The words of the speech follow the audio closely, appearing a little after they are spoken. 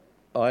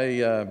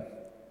I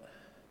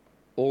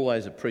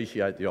always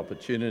appreciate the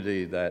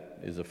opportunity that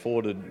is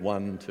afforded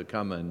one to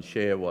come and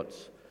share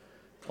what's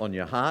on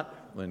your heart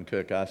when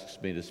Kirk asks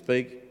me to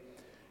speak.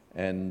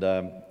 And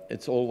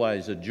it's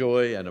always a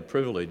joy and a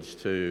privilege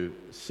to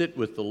sit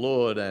with the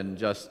Lord and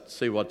just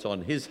see what's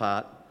on his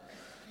heart.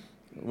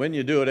 When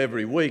you do it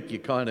every week, you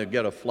kind of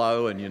get a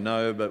flow and you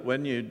know, but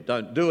when you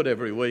don't do it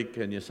every week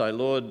and you say,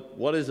 Lord,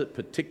 what is it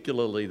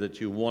particularly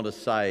that you want to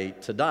say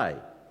today?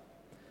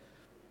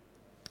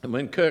 And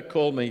when Kirk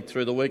called me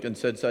through the week and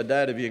said, so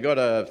Dad, have you got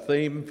a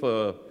theme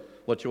for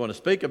what you want to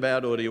speak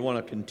about, or do you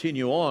want to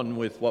continue on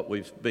with what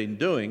we've been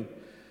doing?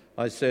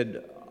 I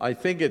said, I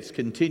think it's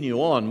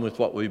continue on with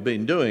what we've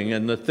been doing.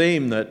 And the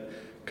theme that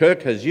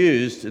Kirk has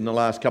used in the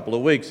last couple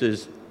of weeks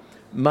is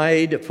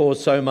made for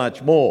so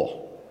much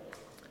more.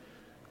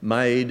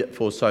 Made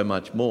for so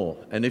much more.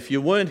 And if you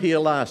weren't here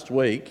last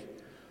week,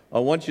 I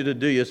want you to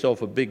do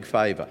yourself a big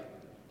favour.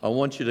 I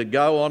want you to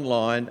go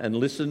online and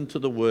listen to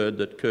the word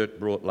that Kirk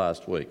brought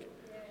last week.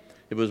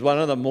 It was one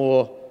of the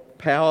more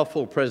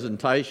powerful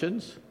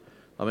presentations.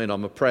 I mean,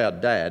 I'm a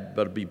proud dad,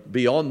 but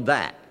beyond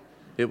that,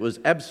 it was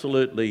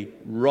absolutely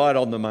right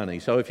on the money.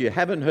 So if you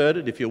haven't heard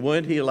it, if you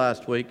weren't here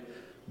last week,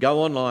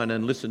 go online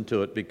and listen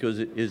to it, because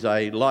it is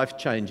a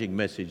life-changing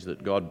message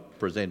that God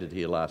presented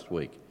here last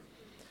week.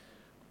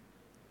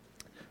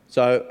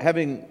 So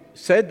having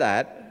said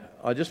that,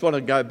 I just want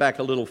to go back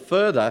a little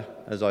further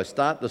as I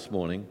start this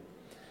morning.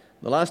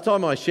 The last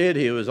time I shared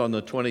here was on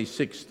the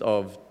 27th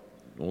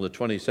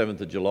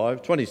of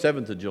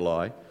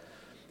July,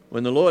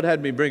 when the Lord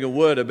had me bring a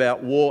word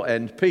about war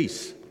and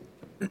peace.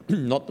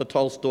 Not the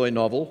Tolstoy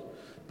novel,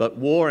 but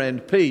war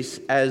and peace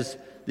as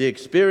the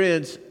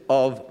experience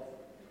of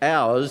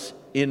ours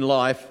in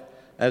life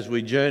as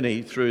we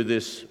journey through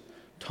this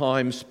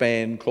time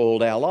span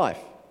called our life.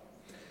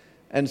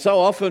 And so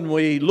often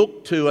we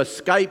look to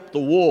escape the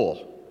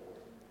war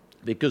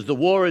because the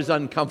war is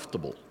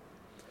uncomfortable.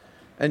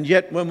 And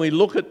yet when we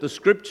look at the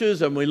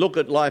scriptures and we look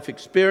at life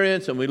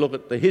experience and we look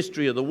at the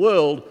history of the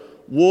world,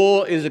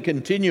 war is a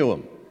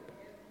continuum.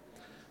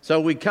 So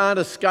we can't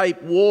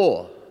escape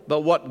war.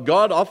 But what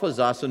God offers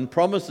us and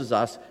promises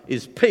us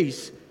is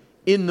peace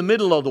in the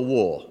middle of the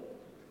war.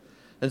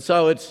 And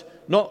so it's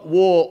not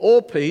war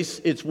or peace,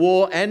 it's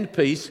war and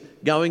peace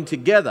going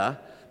together.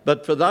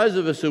 But for those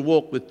of us who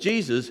walk with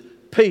Jesus,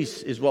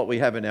 peace is what we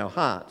have in our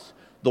hearts.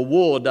 The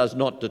war does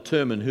not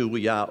determine who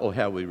we are or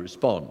how we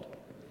respond.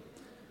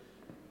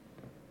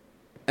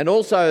 And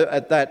also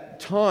at that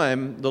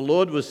time, the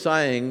Lord was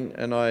saying,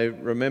 and I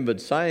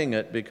remembered saying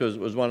it because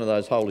it was one of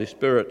those Holy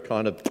Spirit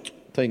kind of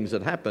things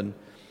that happened,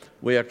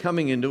 we are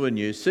coming into a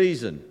new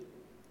season.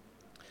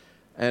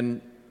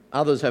 And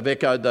others have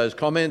echoed those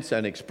comments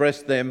and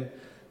expressed them.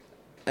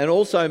 And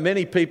also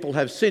many people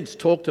have since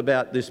talked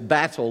about this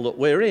battle that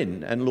we're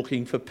in and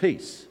looking for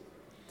peace.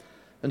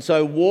 And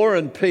so war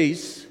and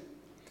peace,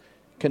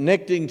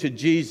 connecting to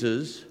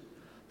Jesus,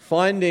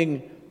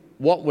 finding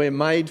what we're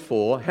made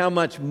for, how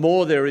much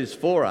more there is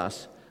for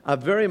us, are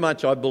very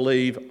much, I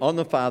believe, on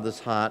the Father's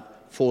heart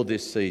for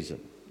this season.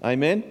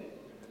 Amen?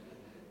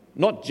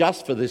 Not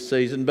just for this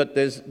season, but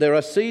there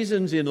are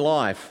seasons in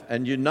life,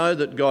 and you know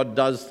that God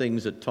does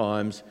things at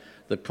times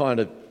that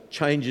kind of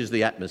changes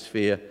the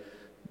atmosphere,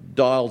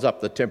 dials up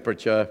the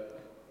temperature,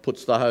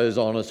 puts the hose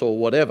on us, or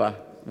whatever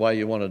way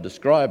you want to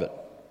describe it.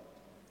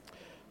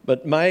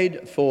 But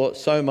made for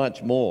so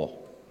much more.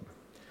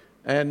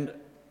 And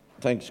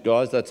thanks,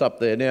 guys, that's up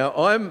there. Now,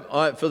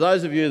 for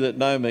those of you that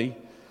know me,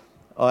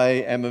 I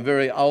am a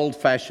very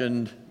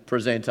old-fashioned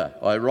presenter.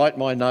 I write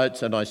my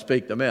notes and I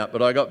speak them out,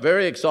 but I got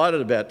very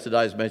excited about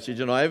today's message,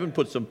 and I even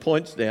put some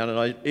points down and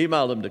I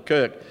emailed them to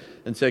Kirk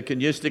and said, can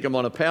you stick them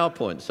on a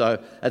PowerPoint?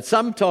 So at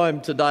some time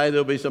today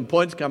there'll be some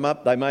points come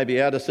up. They may be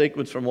out of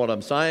sequence from what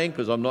I'm saying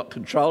because I'm not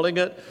controlling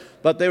it,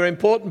 but they're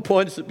important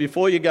points that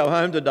before you go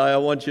home today I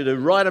want you to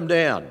write them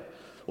down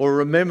or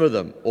remember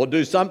them or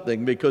do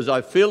something, because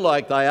I feel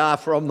like they are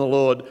from the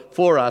Lord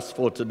for us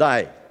for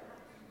today.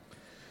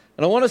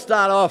 And I want to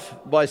start off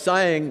by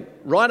saying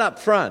right up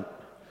front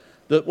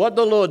that what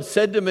the Lord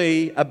said to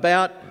me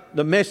about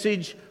the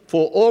message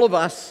for all of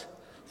us,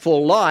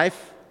 for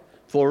life,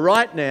 for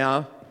right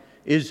now,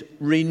 is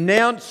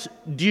renounce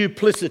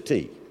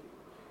duplicity.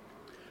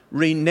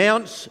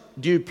 Renounce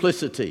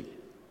duplicity.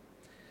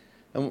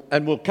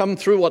 And we'll come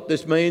through what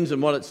this means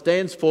and what it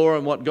stands for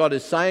and what God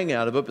is saying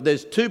out of it, but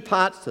there's two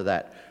parts to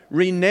that.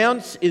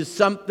 Renounce is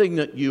something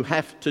that you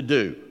have to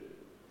do.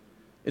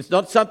 It's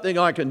not something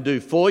I can do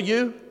for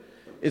you.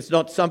 It's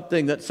not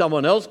something that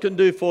someone else can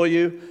do for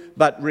you,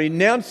 but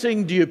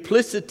renouncing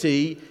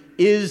duplicity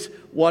is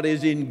what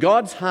is in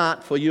God's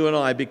heart for you and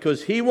I,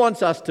 because he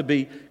wants us to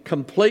be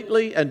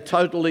completely and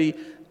totally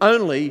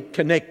only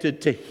connected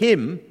to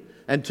him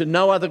and to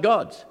no other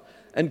gods.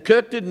 And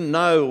Kirk didn't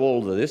know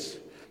all of this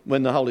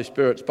when the Holy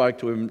Spirit spoke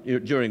to him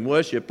during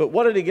worship, but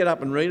what did he get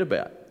up and read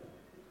about?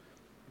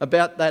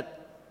 About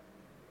that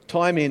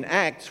time in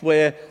Acts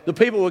where the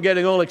people were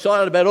getting all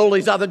excited about all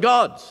these other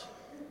gods.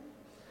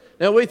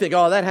 Now we think,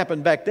 oh, that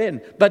happened back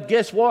then. But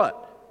guess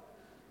what?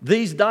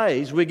 These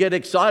days we get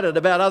excited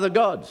about other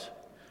gods.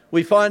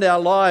 We find our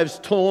lives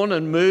torn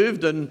and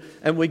moved, and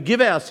we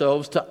give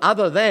ourselves to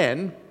other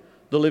than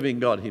the living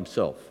God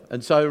himself.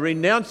 And so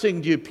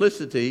renouncing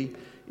duplicity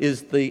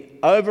is the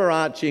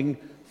overarching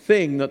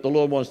thing that the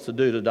Lord wants to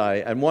do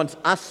today, and wants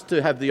us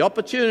to have the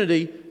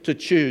opportunity to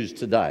choose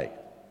today.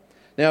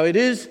 Now, it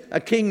is a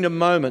kingdom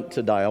moment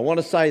today. I want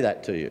to say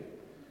that to you.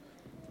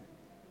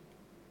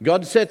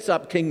 God sets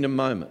up kingdom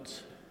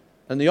moments,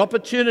 and the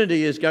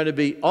opportunity is going to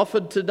be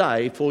offered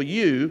today for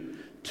you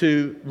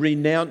to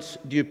renounce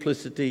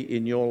duplicity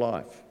in your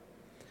life.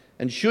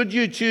 And should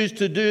you choose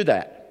to do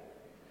that,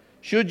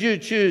 should you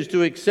choose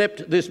to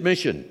accept this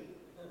mission,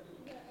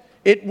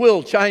 it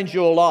will change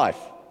your life.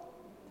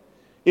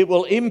 It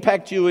will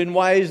impact you in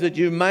ways that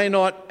you may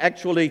not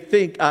actually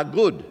think are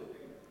good.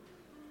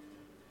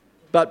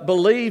 But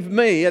believe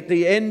me, at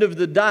the end of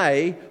the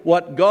day,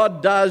 what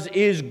God does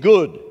is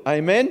good.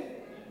 Amen?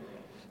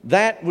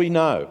 That we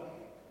know.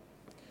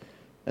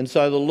 And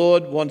so the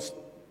Lord wants,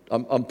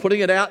 I'm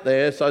putting it out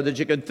there so that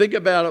you can think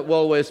about it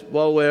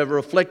while we're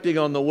reflecting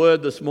on the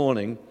word this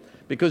morning,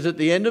 because at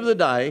the end of the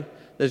day,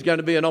 there's going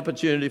to be an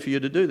opportunity for you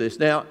to do this.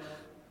 Now,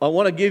 I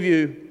want to give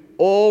you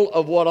all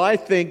of what I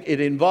think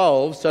it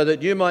involves so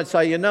that you might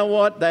say, you know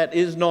what, that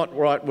is not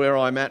right where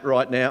I'm at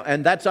right now,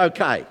 and that's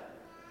okay.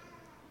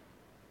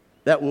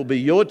 That will be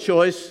your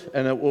choice,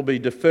 and it will be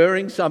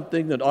deferring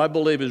something that I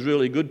believe is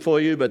really good for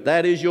you, but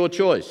that is your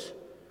choice.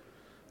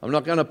 I'm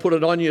not going to put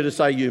it on you to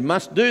say you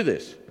must do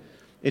this.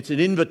 It's an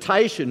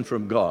invitation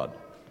from God.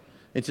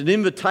 It's an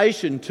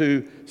invitation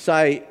to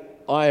say,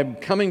 I am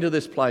coming to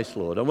this place,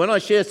 Lord. And when I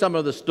share some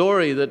of the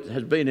story that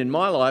has been in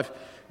my life,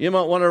 you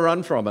might want to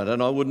run from it,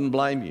 and I wouldn't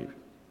blame you.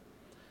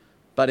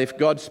 But if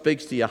God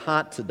speaks to your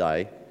heart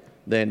today,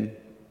 then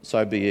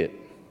so be it.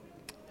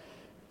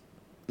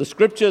 The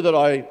scripture that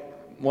I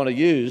want to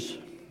use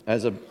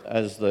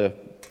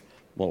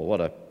what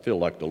I feel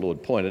like the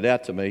Lord pointed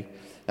out to me,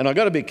 and I've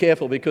got to be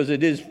careful because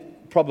it is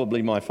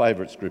probably my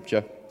favourite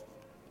scripture.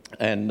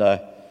 And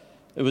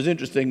it was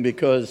interesting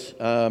because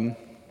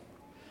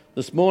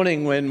this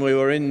morning when we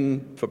were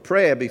in for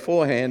prayer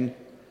beforehand,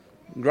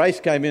 Grace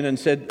came in and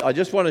said, I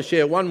just want to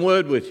share one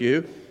word with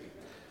you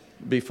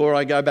before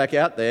I go back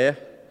out there.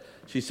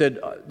 She said,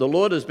 the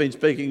Lord has been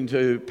speaking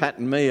to Pat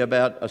and me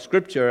about a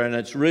scripture, and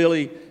it's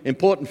really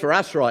important for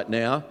us right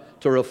now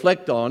to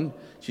reflect on.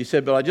 She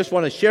said, but I just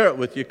want to share it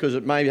with you because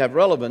it may have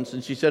relevance.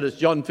 And she said, it's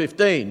John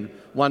 15,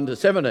 1 to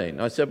 17.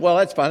 I said, well,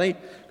 that's funny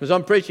because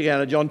I'm preaching out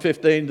of John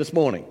 15 this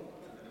morning.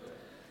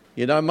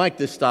 You don't make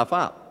this stuff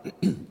up.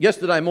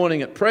 Yesterday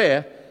morning at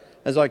prayer,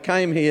 as I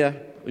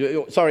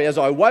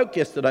woke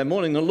yesterday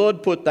morning, the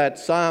Lord put that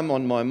psalm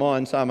on my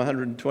mind, Psalm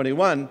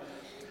 121.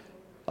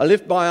 I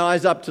lift my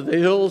eyes up to the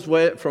hills,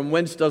 from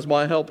whence does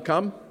my help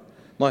come?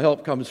 My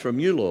help comes from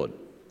you, Lord.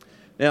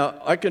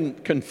 Now, I can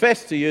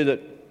confess to you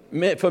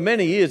that for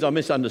many years I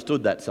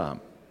misunderstood that psalm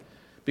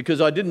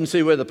because I didn't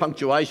see where the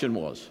punctuation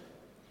was.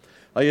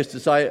 I used to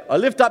say, I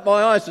lift up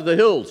my eyes to the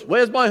hills.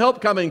 Where's my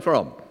help coming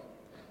from?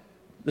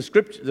 The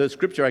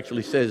scripture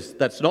actually says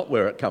that's not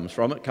where it comes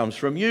from. It comes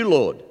from you,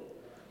 Lord.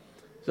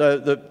 So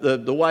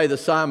the way the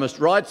psalmist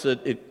writes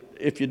it,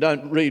 if you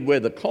don't read where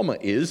the comma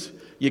is,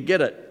 you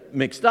get it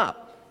mixed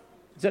up.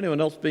 Has anyone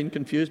else been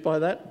confused by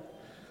that?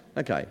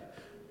 Okay.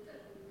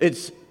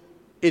 It's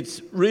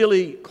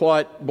really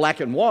quite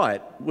black and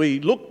white. We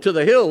look to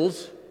the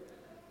hills,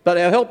 but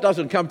our help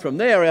doesn't come from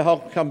there. Our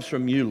help comes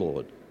from you,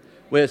 Lord.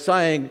 We're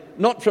saying,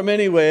 not from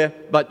anywhere,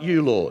 but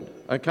you, Lord.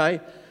 Okay?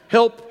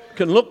 Help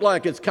can look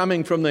like it's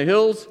coming from the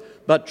hills,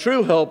 but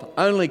true help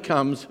only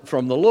comes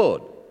from the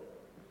Lord.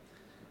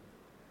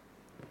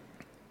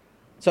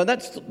 So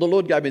the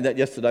Lord gave me that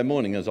yesterday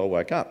morning as I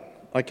woke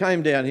up. I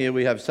came down here,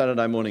 we have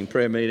Saturday morning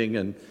prayer meeting,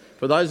 and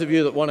for those of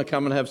you that want to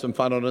come and have some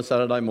fun on a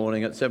Saturday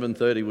morning, at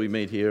 7:30 we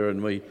meet here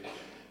and we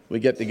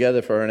get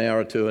together for an hour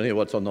or two and hear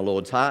what's on the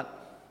Lord's heart.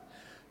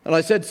 And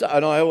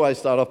I always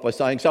start off by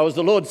saying, so is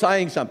the Lord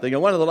saying something?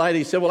 And one of the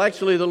ladies said, well,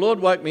 actually the Lord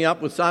woke me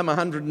up with Psalm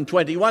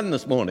 121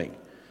 this morning.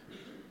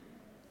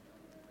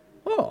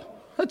 Oh,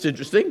 that's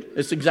interesting.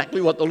 It's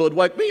exactly what the Lord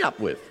woke me up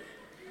with.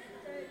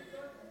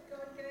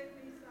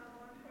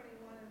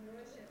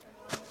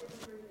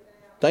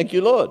 Thank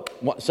you, Lord.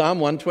 Psalm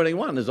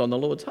 121 is on the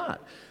Lord's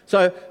heart.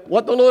 So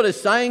what the Lord is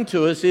saying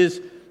to us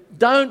is,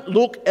 don't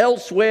look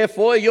elsewhere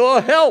for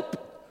your help.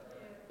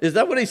 Is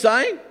that what he's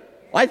saying?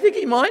 I think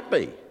he might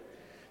be.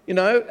 You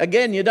know,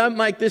 again, you don't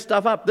make this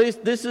stuff up.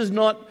 This is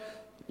not,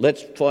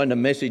 let's find a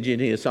message in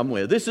here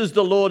somewhere. This is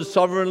the Lord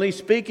sovereignly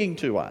speaking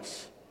to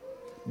us,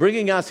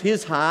 bringing us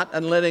his heart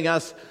and letting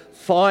us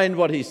find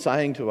what he's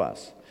saying to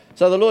us.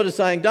 So the Lord is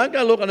saying, don't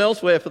go looking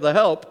elsewhere for the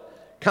help.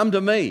 Come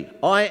to me.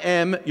 I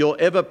am your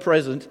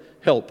ever-present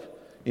help.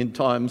 In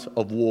times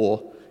of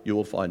war, you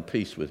will find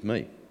peace with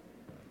me.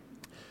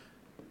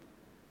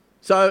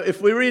 So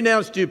if we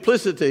renounce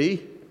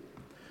duplicity,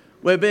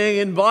 we're being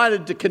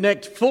invited to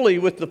connect fully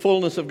with the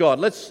fullness of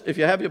God. If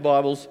you have your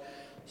Bibles,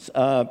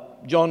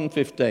 John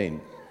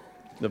 15,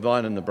 the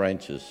vine and the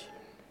branches.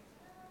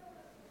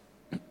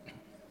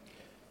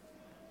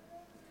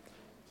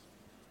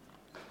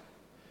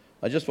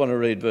 I just want to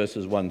read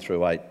verses 1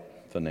 through 8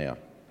 for now.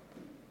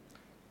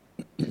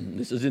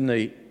 This is in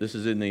the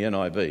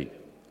NIV.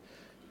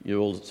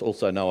 You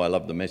also know I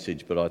love the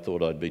Message, but I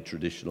thought I'd be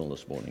traditional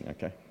this morning,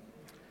 okay?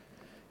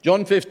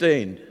 John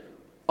 15,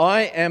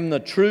 I am the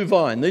true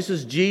vine. This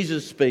is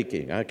Jesus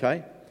speaking,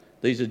 okay?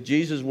 These are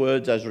Jesus'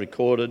 words as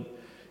recorded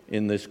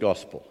in this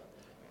gospel.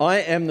 I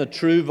am the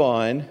true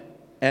vine,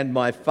 and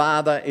my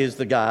Father is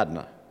the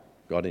gardener,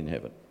 God in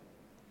heaven.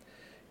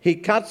 He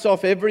cuts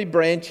off every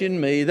branch in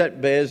me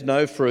that bears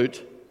no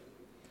fruit,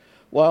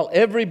 while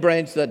every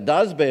branch that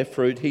does bear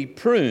fruit, he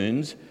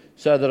prunes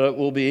so that it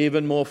will be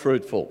even more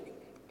fruitful.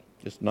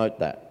 Just note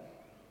that.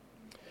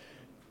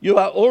 You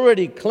are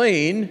already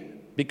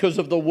clean because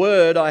of the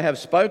word I have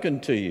spoken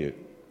to you.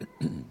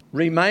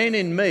 Remain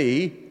in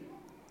me,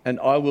 and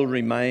I will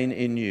remain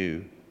in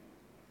you.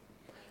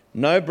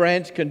 No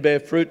branch can bear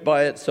fruit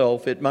by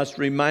itself. It must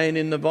remain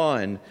in the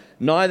vine.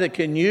 Neither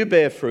can you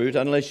bear fruit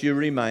unless you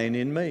remain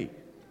in me.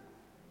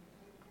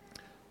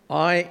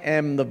 I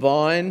am the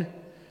vine,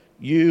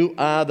 you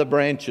are the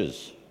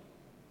branches.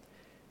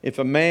 If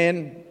a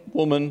man,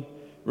 woman,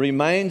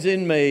 remains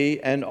in me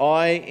and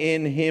I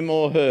in him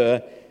or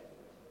her,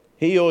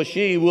 he or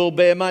she will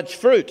bear much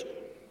fruit.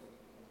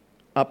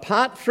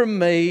 Apart from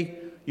me,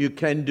 you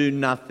can do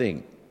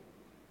nothing.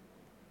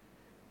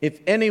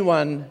 If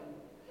anyone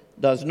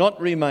does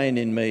not remain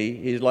in me,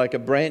 he is like a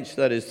branch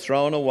that is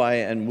thrown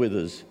away and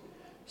withers.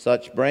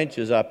 Such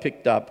branches are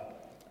picked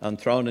up and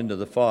thrown into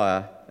the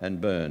fire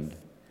and burned.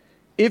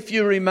 If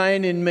you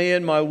remain in me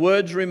and my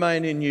words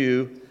remain in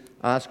you,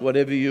 ask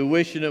whatever you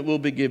wish and it will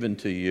be given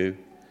to you.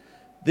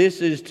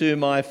 This is to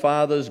my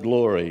Father's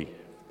glory,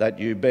 that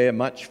you bear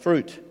much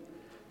fruit,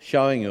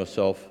 showing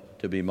yourself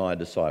to be my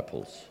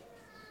disciples.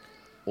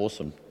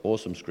 Awesome,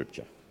 awesome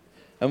scripture.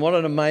 And what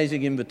an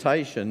amazing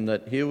invitation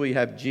that here we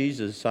have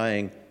Jesus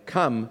saying,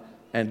 come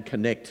and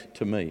connect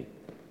to me.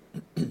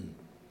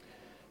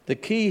 The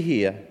key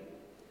here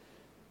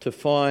to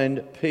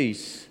find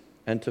peace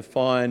and to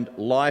find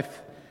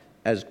life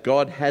as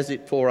God has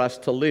it for us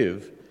to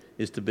live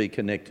is to be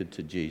connected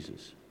to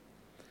Jesus.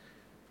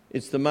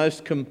 It's the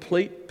most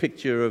complete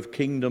picture of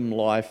kingdom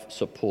life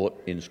support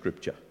in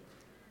Scripture.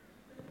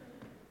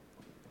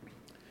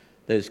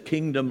 There's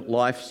kingdom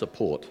life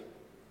support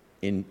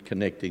in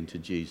connecting to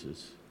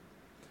Jesus.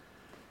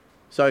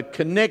 So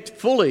connect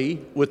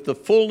fully with the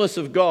fullness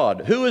of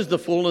God. Who is the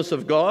fullness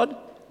of God?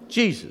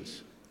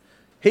 Jesus.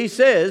 He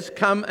says,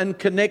 come and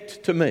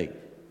connect to me.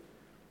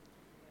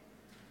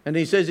 And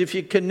he says, if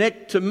you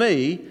connect to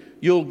me,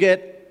 you'll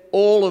get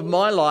all of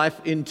my life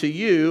into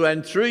you,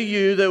 and through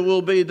you there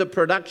will be the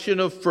production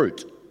of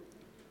fruit.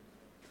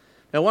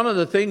 Now, one of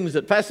the things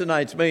that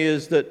fascinates me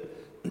is that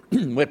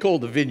we're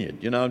called the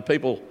vineyard, and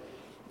people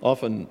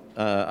often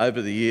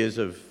over the years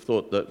have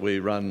thought that we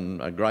run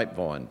a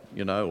grapevine,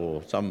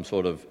 or some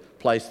sort of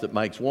place that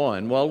makes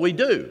wine. Well, we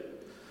do,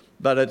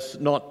 but it's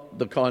not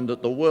the kind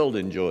that the world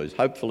enjoys.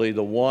 Hopefully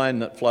the wine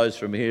that flows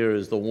from here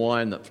is the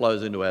wine that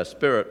flows into our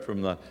spirit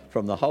from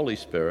the Holy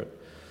Spirit.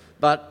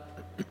 But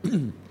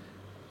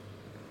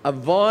a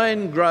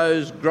vine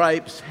grows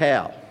grapes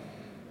how?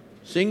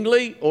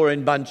 Singly or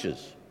in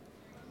bunches?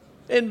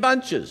 In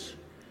bunches.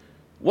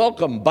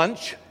 Welcome,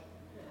 bunch.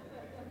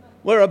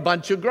 We're a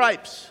bunch of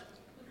grapes.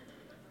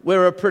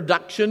 We're a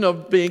production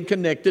of being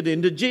connected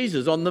into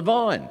Jesus on the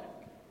vine.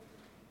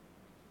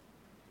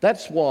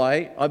 That's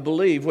why I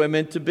believe we're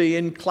meant to be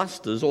in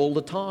clusters all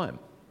the time.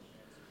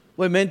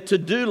 We're meant to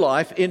do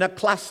life in a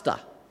cluster.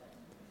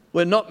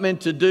 We're not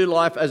meant to do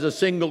life as a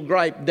single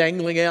grape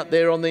dangling out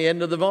there on the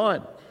end of the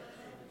vine.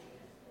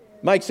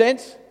 Make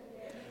sense?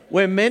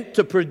 We're meant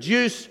to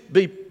produce,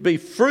 be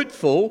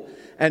fruitful,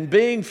 and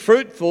being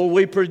fruitful,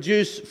 we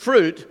produce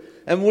fruit,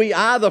 and we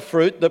are the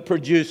fruit that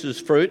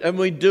produces fruit, and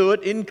we do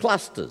it in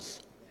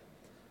clusters.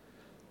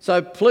 So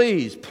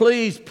please,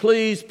 please,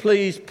 please,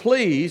 please,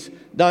 please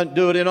don't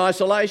do it in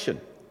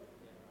isolation.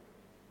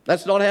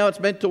 That's not how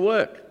it's meant to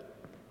work.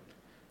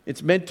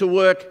 It's meant to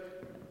work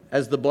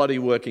as the body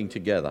working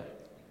together.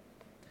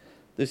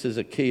 This is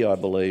a key, I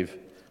believe,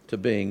 to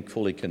being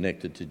fully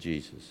connected to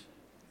Jesus.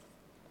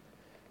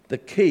 The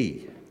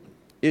key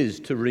is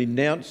to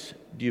renounce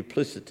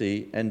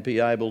duplicity and be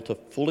able to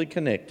fully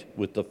connect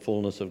with the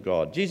fullness of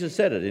God. Jesus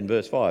said it in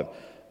verse 5.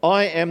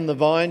 I am the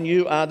vine,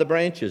 you are the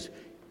branches.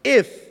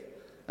 If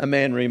a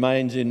man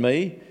remains in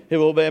me, he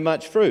will bear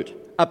much fruit.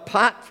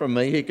 Apart from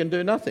me, he can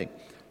do nothing.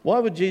 Why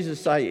would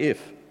Jesus say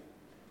if?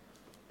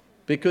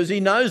 Because he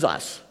knows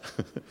us.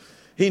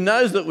 He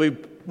knows that we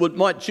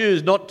might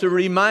choose not to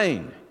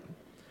remain.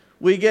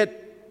 We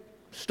get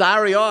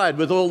starry-eyed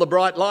with all the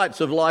bright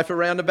lights of life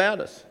around about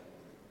us.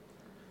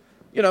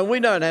 We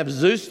don't have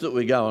Zeus that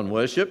we go and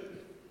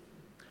worship,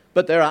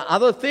 but there are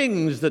other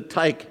things that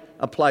take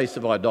a place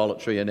of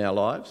idolatry in our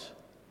lives.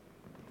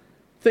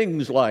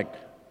 Things like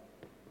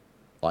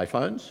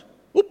iPhones,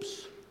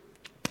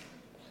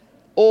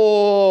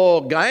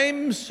 or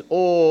games,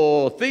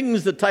 or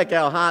things that take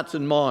our hearts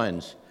and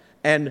minds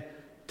and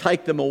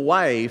take them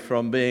away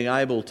from being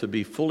able to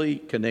be fully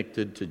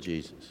connected to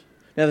Jesus.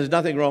 Now, there's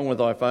nothing wrong with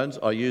iPhones.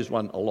 I use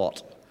one a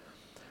lot.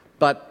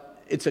 but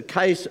it's a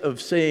case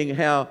of seeing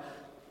how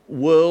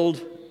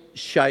world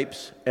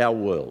shapes our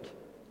world.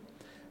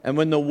 And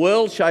when the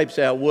world shapes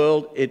our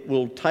world, it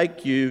will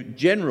take you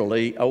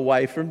generally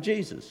away from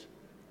Jesus,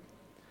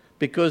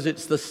 because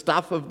it's the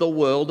stuff of the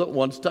world that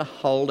wants to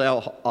hold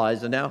our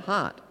eyes and our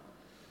heart.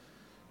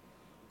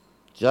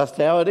 Just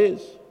how it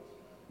is.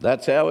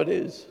 That's how it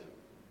is.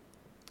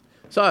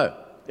 So,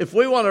 if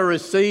we want to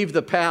receive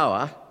the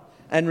power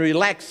and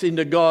relax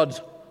into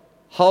God's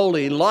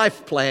holy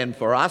life plan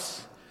for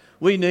us,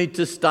 we need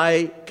to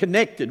stay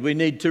connected. We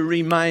need to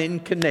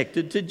remain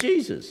connected to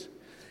Jesus.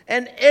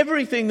 And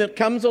everything that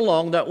comes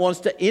along that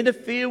wants to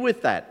interfere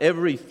with that,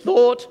 every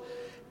thought,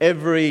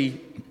 every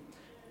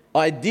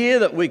idea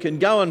that we can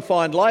go and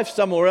find life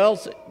somewhere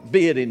else,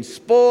 be it in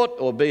sport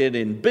or be it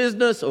in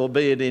business or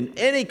be it in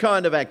any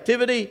kind of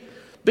activity,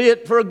 be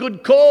it for a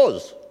good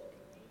cause.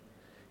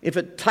 If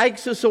it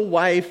takes us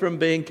away from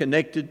being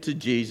connected to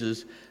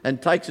Jesus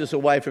and takes us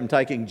away from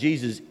taking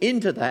Jesus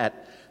into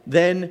that,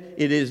 then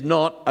it is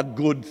not a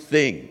good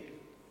thing. It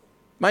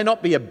may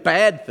not be a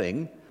bad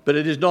thing, but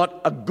it is not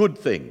a good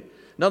thing.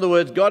 In other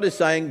words, God is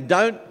saying,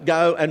 don't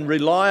go and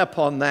rely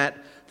upon that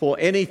for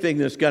anything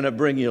that's going to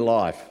bring you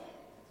life,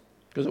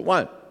 because it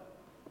won't.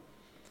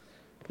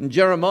 In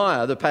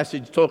Jeremiah, the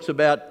passage talks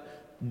about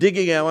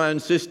digging our own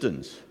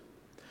cisterns,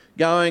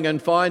 going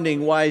and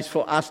finding ways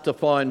for us to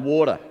find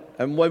water.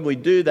 And when we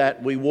do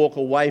that, we walk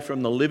away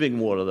from the living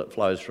water that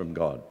flows from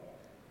God.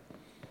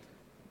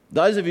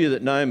 Those of you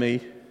that know me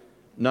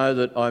know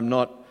that I'm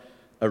not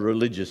a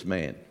religious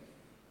man.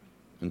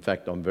 In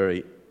fact, I'm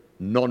very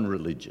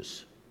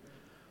non-religious.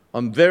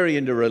 I'm very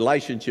into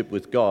relationship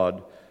with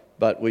God,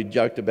 but we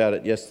joked about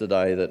it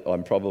yesterday that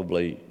I'm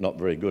probably not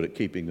very good at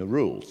keeping the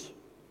rules.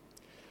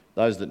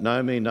 Those that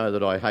know me know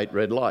that I hate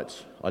red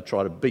lights. I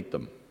try to beat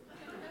them.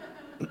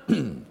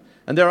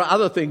 And there are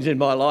other things in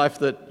my life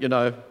that,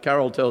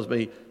 Carol tells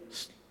me,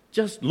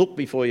 just look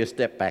before you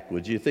step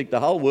backwards. You think the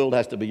whole world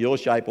has to be your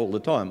shape all the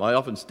time. I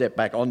often step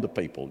back onto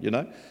people,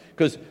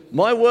 because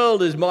my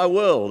world is my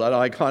world and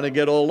I kind of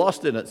get all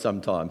lost in it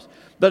sometimes.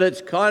 But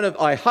it's kind of,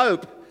 I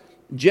hope,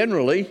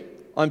 generally,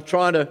 I'm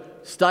trying to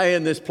stay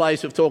in this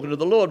place of talking to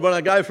the Lord. When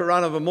I go for a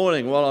run of a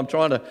morning, I'm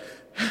talking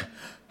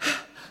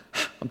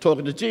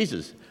to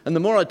Jesus. And the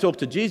more I talk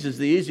to Jesus,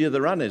 the easier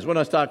the run is. When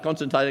I start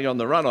concentrating on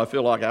the run, I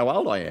feel like how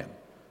old I am.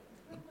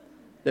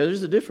 There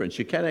is a difference.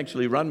 You can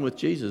actually run with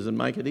Jesus and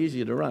make it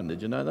easier to run.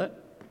 Did you know that?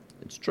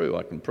 It's true.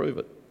 I can prove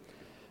it.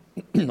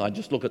 I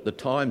just look at the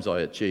times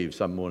I achieve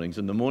some mornings.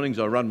 And the mornings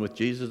I run with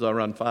Jesus, I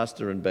run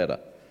faster and better.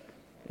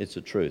 It's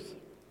the truth.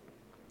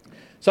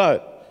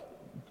 So,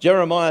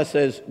 Jeremiah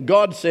says,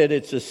 God said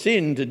it's a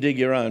sin to dig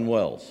your own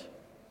wells,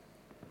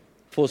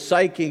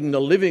 forsaking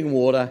the living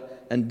water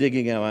and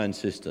digging our own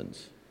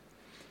cisterns.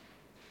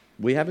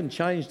 We haven't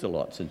changed a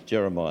lot since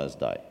Jeremiah's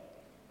day.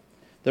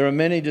 There are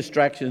many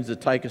distractions that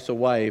take us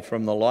away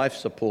from the life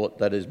support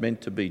that is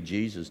meant to be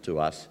Jesus to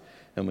us,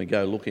 and we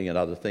go looking at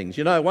other things.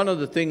 One of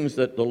the things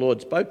that the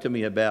Lord spoke to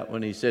me about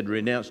when he said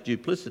renounce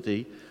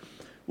duplicity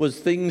was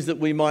things that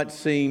we might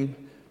think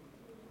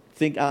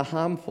are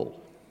harmful.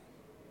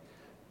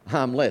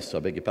 Harmless, I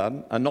beg your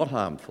pardon, are not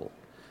harmful.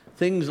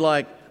 Things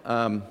like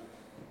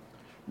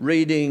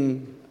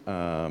reading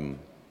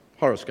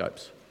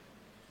horoscopes.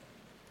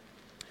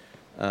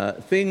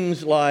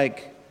 Things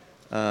like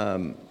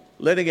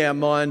letting our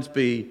minds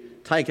be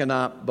taken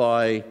up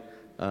by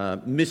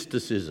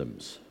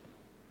mysticisms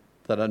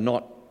that are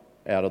not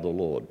out of the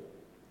Lord.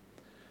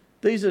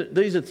 These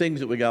are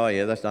things that we go, oh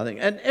yeah, that's nothing.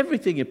 And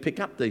everything you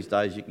pick up these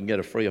days, you can get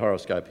a free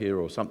horoscope here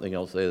or something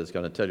else there that's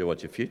going to tell you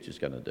what your future's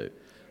going to do.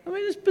 I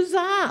mean, it's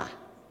bizarre.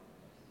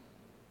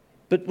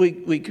 But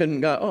we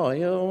can go, oh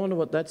yeah, I wonder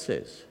what that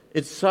says.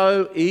 It's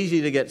so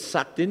easy to get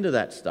sucked into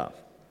that stuff.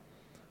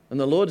 And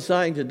the Lord's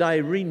saying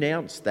today,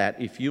 renounce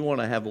that if you want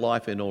to have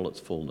life in all its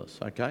fullness,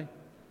 okay?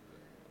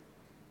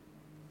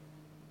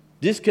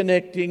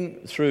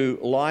 Disconnecting through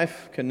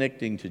life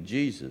connecting to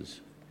Jesus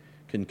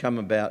can come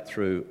about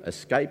through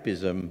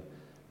escapism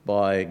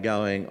by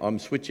going, I'm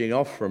switching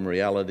off from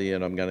reality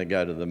and I'm going to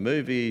go to the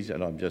movies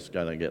and I'm just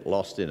going to get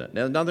lost in it.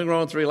 Now, there's nothing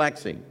wrong with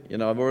relaxing.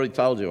 I've already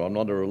told you I'm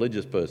not a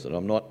religious person.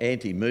 I'm not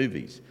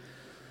anti-movies.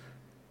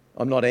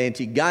 I'm not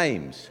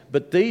anti-games.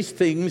 But these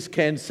things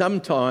can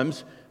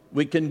sometimes,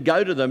 we can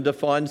go to them to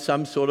find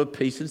some sort of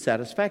peace and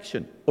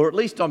satisfaction. Or at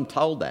least I'm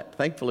told that.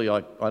 Thankfully,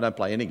 I don't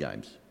play any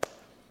games.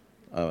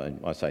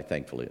 I say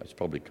thankfully. It's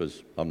probably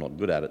because I'm not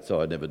good at it,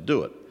 so I never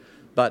do it.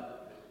 But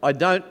I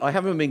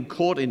haven't been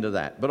caught into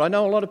that. But I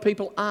know a lot of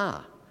people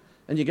are.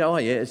 And you go, oh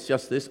yeah, it's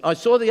just this. I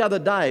saw the other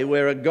day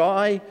where a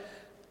guy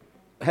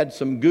had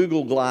some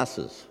Google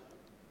glasses.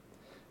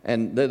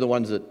 And they're the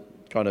ones that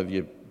kind of,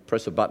 you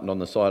press a button on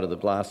the side of the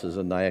glasses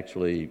and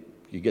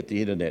you get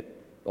the internet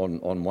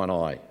on one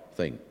eye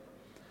thing.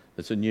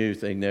 It's a new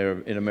thing there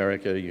in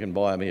America. You can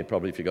buy them here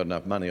probably if you've got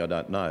enough money, I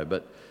don't know.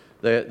 But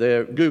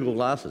they're Google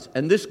glasses.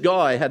 And this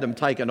guy had them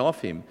taken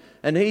off him.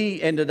 And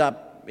he ended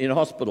up in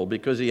hospital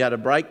because he had a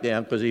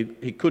breakdown because he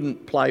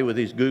couldn't play with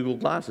his Google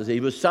glasses.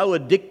 He was so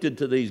addicted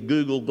to these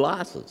Google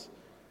glasses.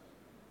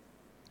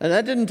 And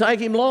that didn't take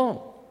him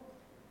long.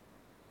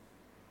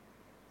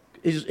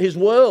 His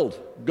world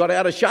got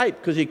out of shape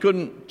because he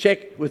couldn't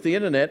check with the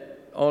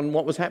internet on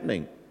what was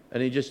happening.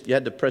 And you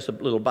had to press a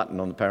little button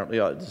on, apparently,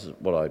 this is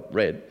what I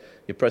read,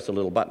 you press a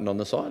little button on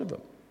the side of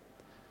him.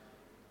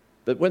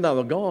 But when they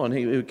were gone,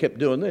 he kept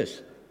doing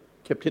this,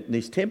 kept hitting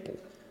his temple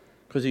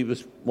because he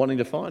was wanting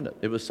to find it.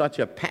 It was such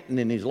a pattern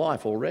in his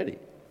life already,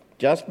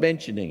 just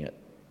mentioning it.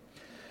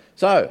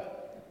 So,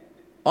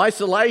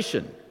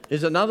 isolation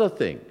is another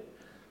thing.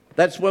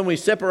 That's when we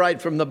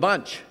separate from the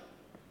bunch.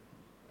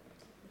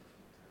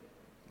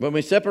 When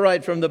we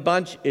separate from the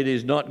bunch, it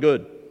is not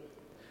good.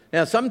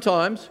 Now,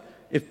 sometimes,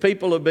 if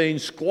people have been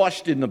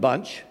squashed in the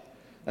bunch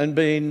and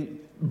been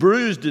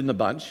bruised in the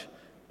bunch,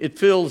 it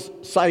feels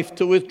safe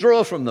to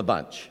withdraw from the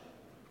bunch.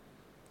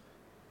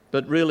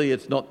 But really,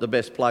 it's not the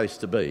best place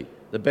to be.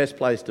 The best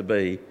place to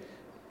be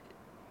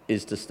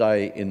is to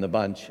stay in the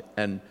bunch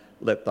and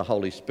let the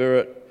Holy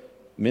Spirit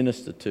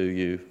minister to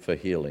you for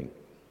healing.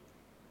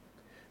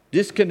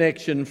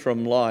 Disconnection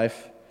from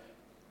life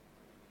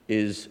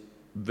is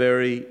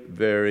very,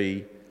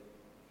 very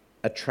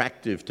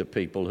attractive to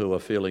people who are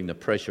feeling the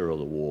pressure of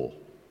the war.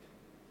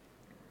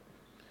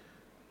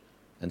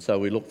 And so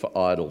we look for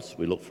idols,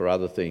 we look for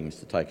other things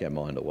to take our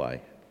mind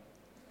away.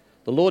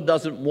 The Lord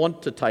doesn't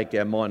want to take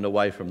our mind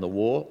away from the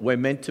war. We're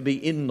meant to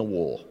be in the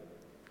war,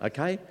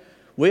 okay?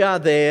 We are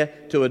there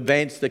to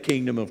advance the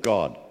kingdom of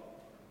God.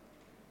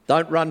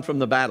 Don't run from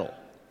the battle.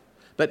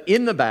 But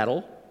in the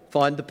battle,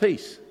 find the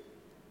peace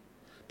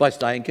by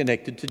staying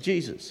connected to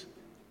Jesus.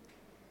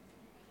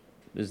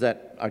 Is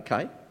that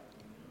okay?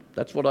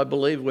 That's what I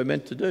believe we're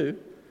meant to do.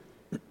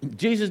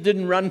 Jesus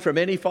didn't run from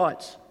any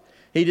fights.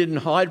 He didn't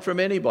hide from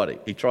anybody.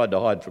 He tried to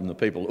hide from the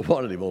people that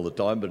wanted him all the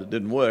time, but it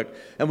didn't work.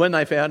 And when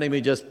they found him,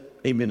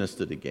 he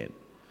ministered again.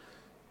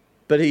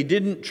 But he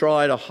didn't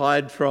try to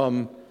hide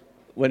from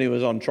when he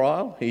was on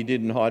trial. He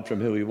didn't hide from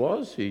who he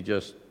was.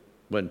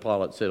 When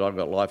Pilate said, I've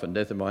got life and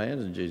death in my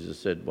hands, and Jesus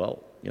said,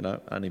 well,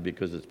 only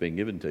because it's been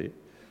given to you.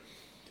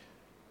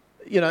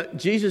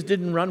 Jesus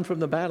didn't run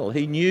from the battle.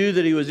 He knew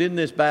that he was in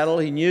this battle.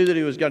 He knew that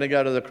he was going to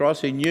go to the cross.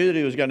 He knew that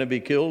he was going to be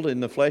killed in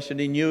the flesh, and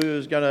he knew he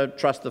was going to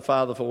trust the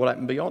Father for what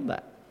happened beyond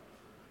that.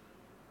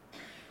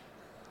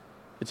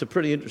 It's a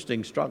pretty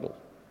interesting struggle.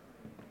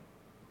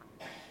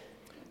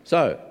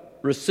 So,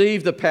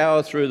 receive the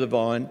power through the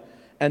vine,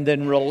 and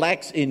then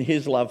relax in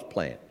his love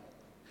plan,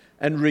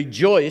 and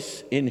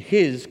rejoice in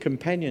his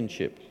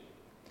companionship,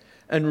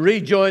 and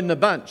rejoin the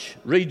bunch,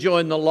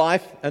 rejoin the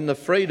life and the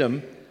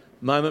freedom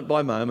moment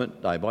by moment,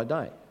 day by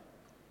day.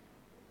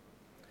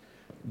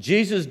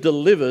 Jesus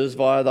delivers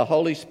via the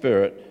Holy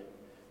Spirit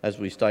as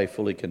we stay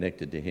fully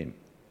connected to him.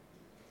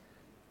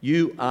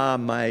 You are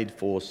made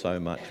for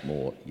so much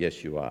more.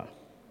 Yes, you are.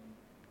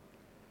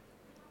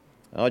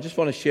 I just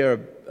want to share,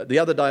 the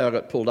other day I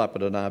got pulled up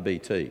at an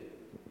RBT,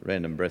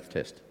 random breath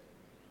test.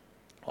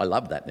 I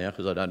love that now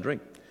because I don't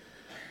drink.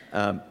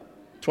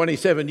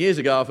 27 years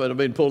ago, if I'd have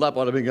been pulled up,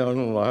 I'd have been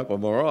going, I hope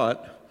I'm all right.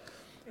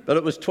 But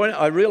it was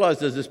I realised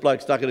there's this bloke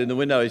stuck it in the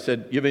window. He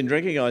said, you've been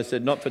drinking? I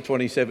said, not for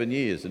 27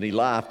 years. And he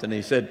laughed and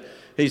he said,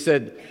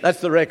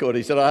 that's the record.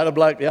 He said, I had a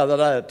bloke the other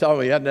day that told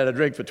me he hadn't had a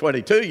drink for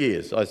 22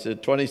 years. I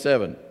said,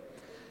 27.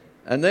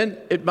 And then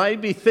it made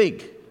me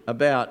think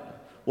about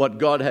what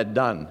God had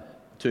done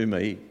to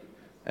me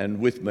and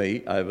with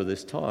me over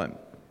this time.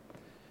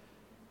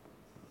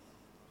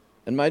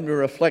 And made me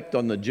reflect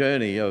on the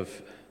journey of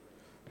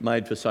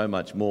made for so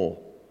much more.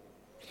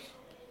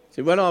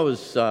 See, when I was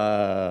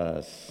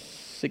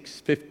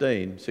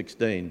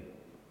 16,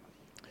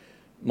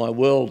 my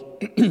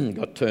world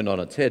got turned on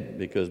its head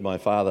because my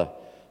father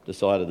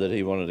decided that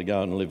he wanted to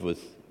go and live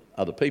with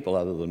other people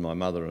other than my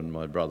mother and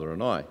my brother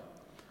and I.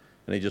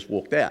 And he just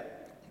walked out.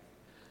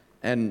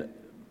 And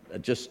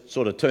it just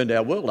sort of turned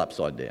our world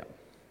upside down.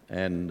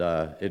 And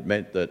it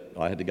meant that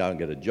I had to go and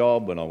get a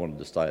job when I wanted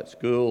to stay at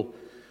school.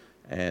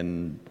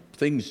 And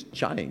things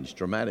changed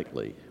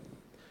dramatically.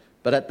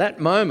 But at that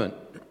moment,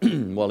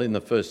 well, in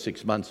the first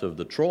 6 months of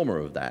the trauma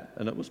of that,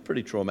 and it was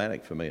pretty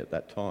traumatic for me at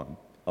that time.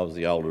 I was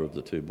the older of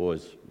the two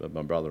boys,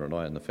 my brother and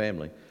I in the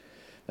family,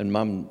 and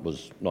Mum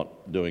was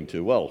not doing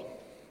too well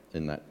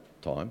in that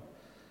time.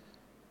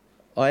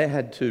 I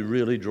had to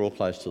really draw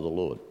close to the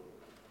Lord.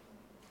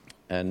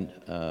 And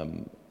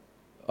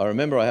I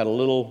remember I had a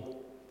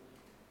little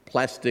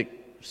plastic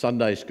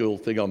Sunday school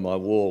thing on my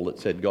wall that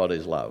said, God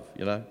is love,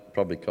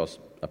 probably cost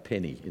a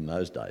penny in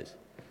those days.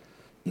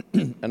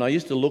 And I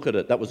used to look at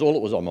it, that was all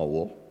it was on my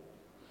wall.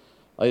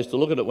 I used to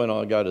look at it when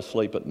I go to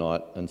sleep at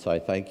night and say,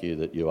 thank you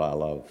that you are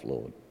love,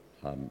 Lord.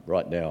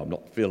 Right now I'm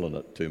not feeling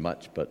it too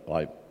much, but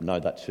I know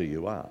that's who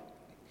you are.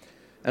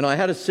 And I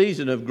had a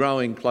season of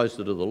growing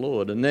closer to the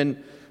Lord. And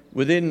then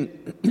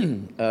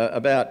within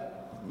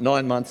about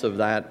 9 months of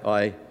that,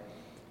 I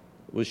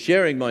was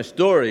sharing my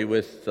story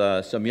with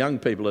some young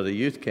people at a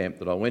youth camp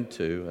that I went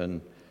to,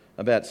 and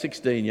about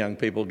 16 young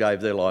people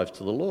gave their lives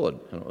to the Lord.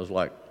 And it was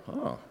like,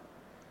 oh,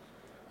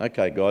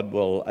 okay, God,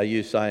 well, are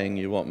you saying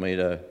you want me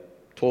to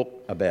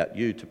talk about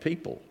you to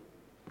people?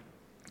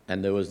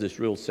 And there was this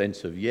real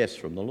sense of yes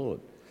from the Lord.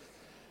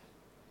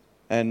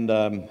 And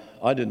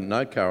I didn't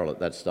know Carol at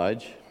that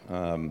stage.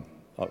 I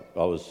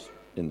was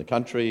in the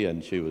country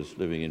and she was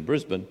living in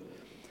Brisbane.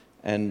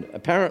 And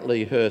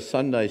apparently her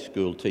Sunday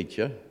school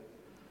teacher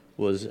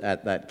was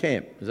at that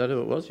camp. Is that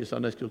who it was, your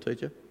Sunday school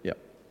teacher? Yeah.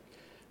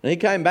 And he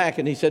came back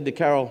and he said to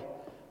Carol,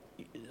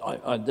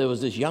 there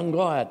was this young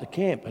guy at the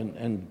camp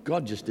and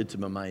God just did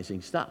some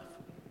amazing stuff.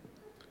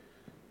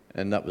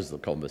 And that was the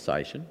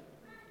conversation.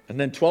 And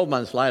then 12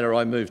 months later,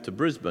 I moved to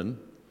Brisbane,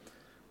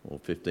 or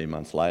 15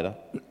 months later,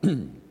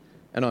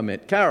 and I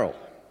met Carol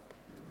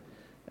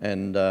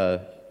and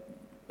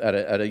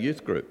at a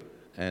youth group.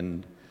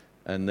 And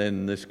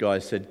then this guy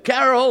said,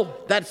 Carol,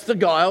 that's the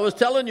guy I was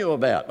telling you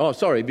about. Oh,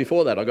 sorry,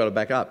 before that, I've got to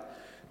back up.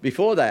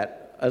 Before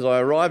that, as I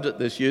arrived at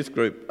this youth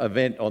group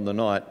event on the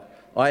night,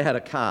 I had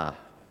a car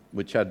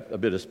which had a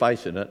bit of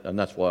space in it, and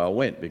that's why I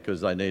went,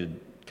 because they needed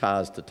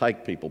cars to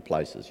take people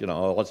places. You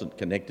know, I wasn't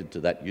connected to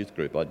that youth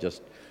group. I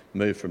just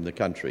moved from the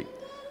country.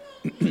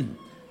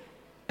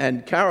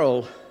 And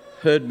Carol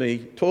heard me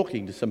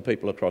talking to some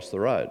people across the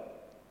road.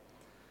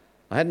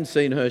 I hadn't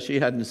seen her, she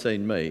hadn't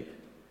seen me.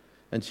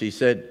 And she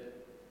said,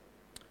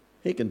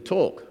 he can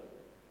talk.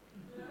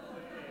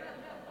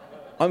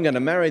 I'm going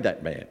to marry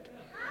that man.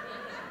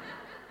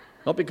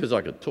 Not because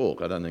I could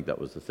talk, I don't think that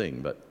was the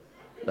thing, but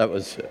that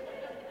was...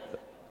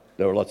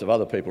 there were lots of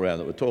other people around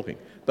that were talking.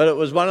 But it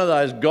was one of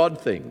those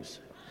God things.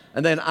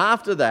 And then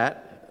after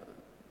that,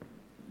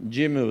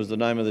 Jim, who was the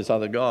name of this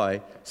other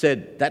guy,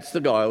 said, that's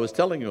the guy I was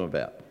telling you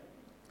about.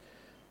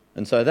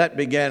 And so that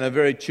began a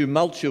very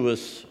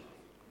tumultuous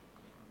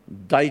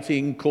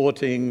dating,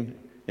 courting,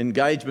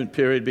 engagement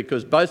period,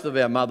 because both of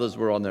our mothers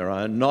were on their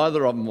own.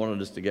 Neither of them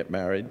wanted us to get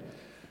married.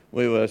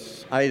 We were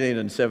 18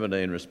 and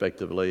 17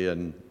 respectively,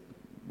 and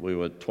we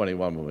were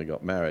 21 when we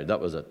got married.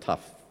 That was a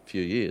tough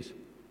few years.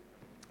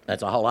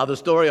 That's a whole other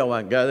story. I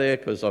won't go there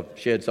because I've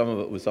shared some of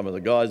it with some of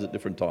the guys at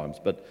different times.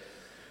 But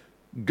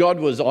God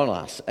was on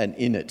us and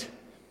in it.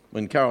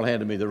 When Carol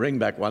handed me the ring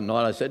back one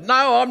night, I said,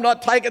 no, I'm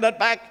not taking it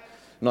back.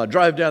 And I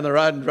drove down the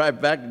road and drove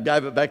back and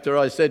gave it back to her.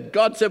 I said,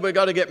 God said we've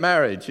got to get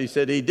married. She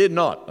said, he did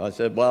not. I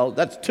said, well,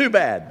 that's too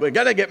bad. We're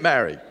going to get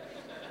married.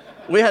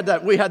 We had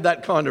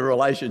that kind of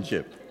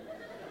relationship.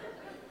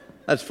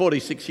 That's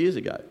 46 years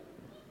ago,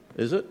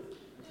 is it?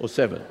 Or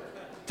 7?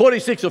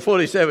 46 or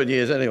 47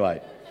 years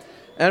anyway.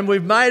 And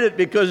we've made it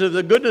because of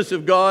the goodness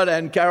of God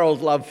and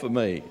Carol's love for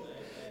me.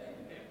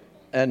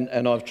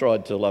 And I've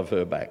tried to love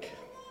her back.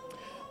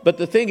 But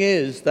the thing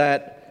is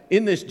that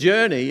in this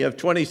journey of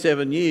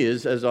 27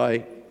 years, as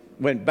I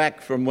went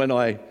back from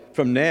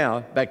now,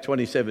 back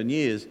 27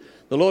 years,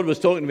 the Lord was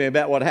talking to me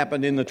about what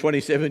happened in the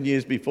 27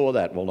 years before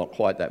that. Well, not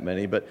quite that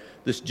many, but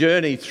this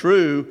journey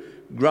through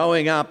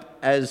growing up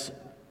as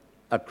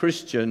a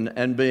Christian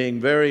and being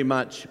very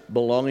much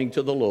belonging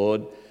to the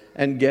Lord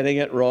and getting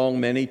it wrong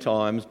many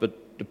times,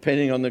 but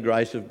depending on the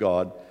grace of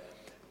God.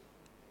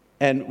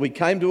 And we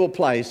came to a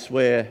place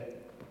where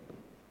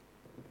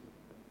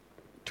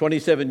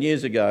 27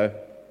 years ago,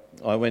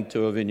 I went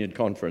to a vineyard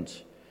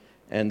conference,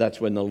 and that's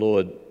when the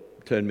Lord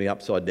turned me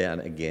upside down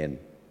again.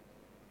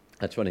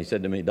 That's when he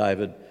said to me,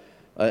 David,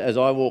 as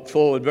I walk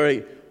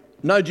forward,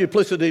 no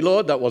duplicity,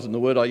 Lord, that wasn't the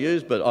word I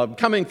used, but I'm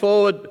coming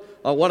forward,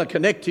 I want to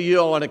connect to you,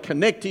 I want to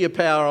connect to your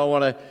power, I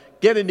want to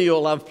get into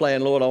your love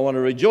plan, Lord, I want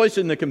to rejoice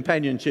in the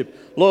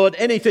companionship. Lord,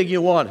 anything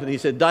you want. And he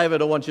said,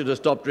 David, I want you to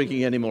stop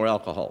drinking any more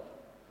alcohol.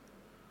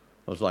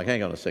 I was like,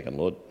 hang on a second,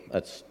 Lord,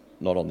 that's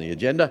not on the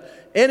agenda.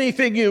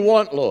 Anything you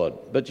want, Lord.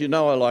 But you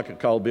know I like a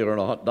cold beer on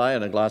a hot day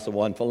and a glass of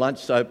wine for lunch,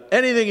 so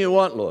anything you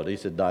want, Lord. He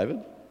said,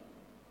 David,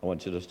 I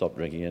want you to stop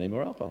drinking any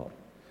more alcohol.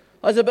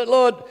 I said, but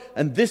Lord,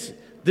 and this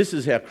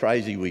is how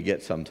crazy we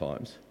get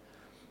sometimes,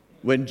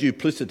 when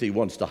duplicity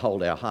wants to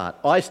hold our heart.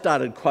 I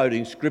started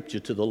quoting scripture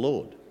to the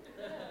Lord.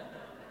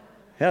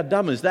 How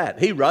dumb is that?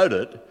 He wrote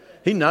it.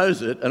 He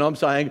knows it, and I'm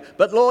saying,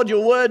 but Lord,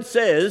 your word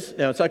says,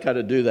 now it's okay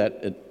to do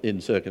that in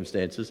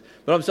circumstances,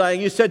 but I'm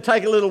saying, you said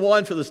take a little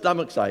wine for the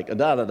stomach's sake, and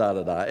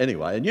da-da-da-da-da.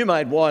 Anyway, and you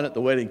made wine at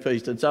the wedding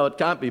feast, and so it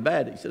can't be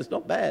bad. He says,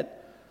 not bad.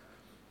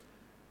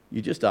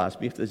 You just asked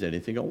me if there's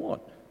anything I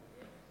want,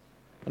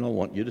 and I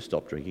want you to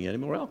stop drinking any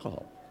more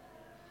alcohol.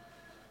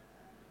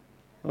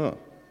 Oh.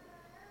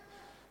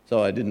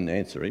 So I didn't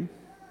answer him,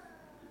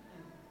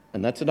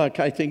 and that's an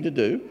okay thing to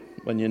do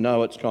when you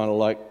know it's kind of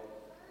like,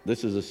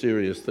 this is a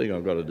serious thing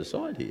I've got to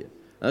decide here.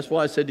 That's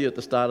why I said to you at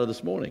the start of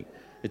this morning,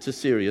 it's a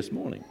serious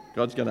morning.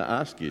 God's going to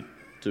ask you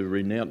to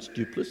renounce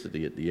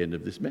duplicity at the end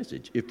of this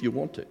message, if you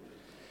want to.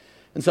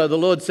 And so the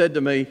Lord said to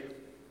me,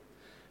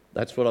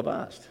 that's what I've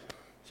asked.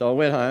 So I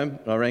went home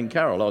and I rang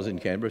Carol. I was in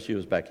Canberra, she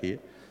was back here.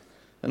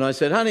 And I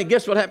said, honey,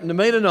 guess what happened to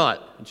me tonight?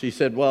 And she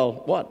said, well,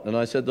 what? And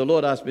I said, the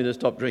Lord asked me to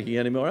stop drinking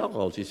any more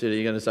alcohol. She said, are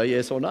you going to say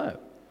yes or no?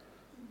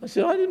 I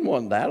said, I didn't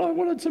want that. I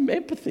wanted some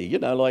empathy,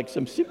 like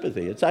some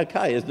sympathy. It's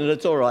okay, isn't it?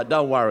 It's all right.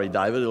 Don't worry,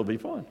 David. It'll be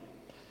fine.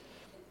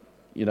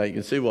 You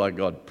can see why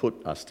God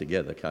put us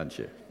together, can't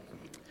you?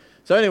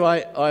 So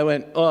anyway, I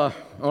went, oh,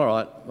 all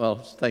right. Well,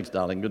 thanks,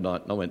 darling. Good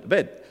night. And I went to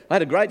bed. I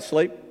had a great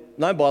sleep.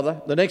 No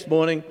bother. The next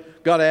morning,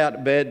 got out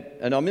of bed,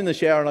 and I'm in the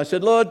shower, and I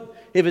said, Lord,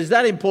 if it's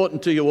that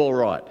important to you, all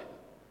right.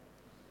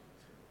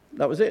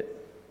 That was it.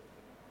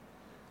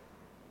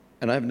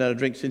 And I haven't had a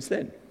drink since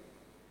then.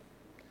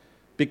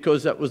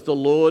 Because that was the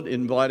Lord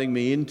inviting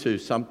me into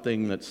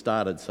something that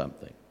started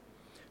something.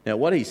 Now,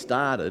 what he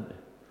started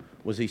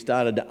was he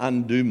started to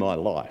undo my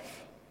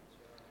life.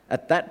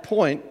 At that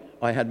point,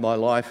 I had my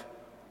life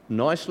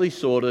nicely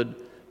sorted,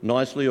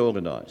 nicely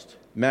organised.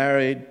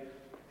 Married,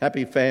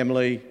 happy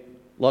family,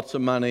 lots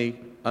of money,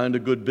 owned a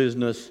good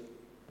business.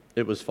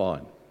 It was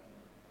fine.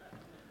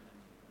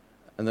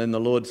 And then the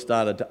Lord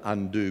started to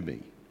undo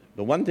me.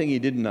 The one thing he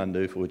didn't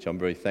undo, for which I'm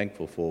very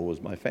thankful for, was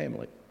my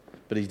family.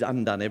 But he's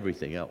undone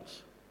everything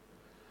else.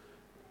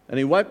 And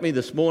he woke me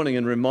this morning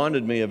and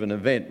reminded me of an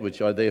event which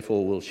I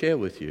therefore will share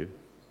with you.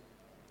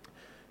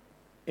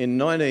 In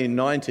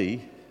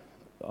 1990,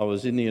 I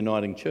was in the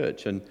Uniting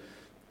Church, and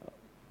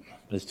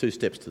there's two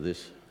steps to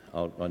this.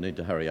 I need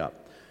to hurry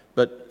up.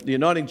 But the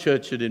Uniting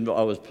Church, I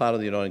was part of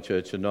the Uniting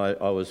Church, and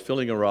I was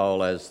filling a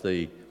role as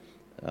the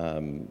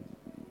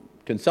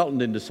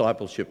consultant in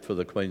discipleship for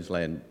the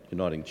Queensland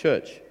Uniting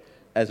Church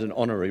as an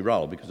honorary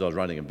role, because I was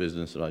running a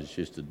business and I just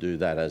used to do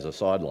that as a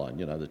sideline.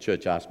 You know, the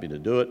church asked me to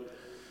do it.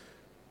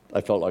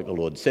 I felt like the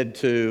Lord said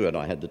to, and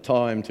I had the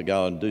time to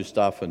go and do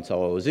stuff, and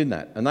so I was in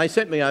that. And they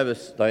sent me over,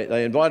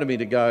 they invited me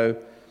to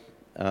go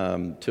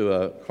to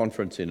a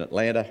conference in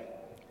Atlanta,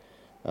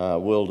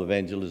 World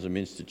Evangelism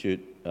Institute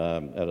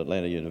at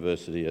Atlanta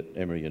University, at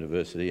Emory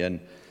University,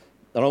 and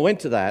I went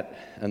to that,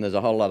 and there's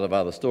a whole lot of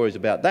other stories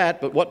about that,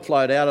 but what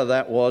flowed out of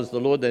that was the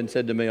Lord then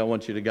said to me, I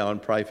want you to go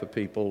and pray for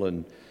people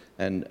and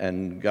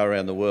go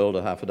around the world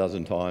a half a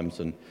dozen times,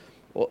 and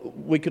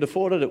we could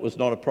afford it. It was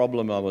not a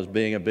problem. I was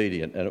being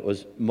obedient. And it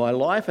was my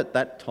life at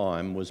that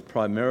time was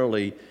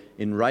primarily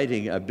in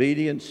rating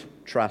obedience,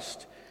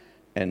 trust,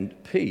 and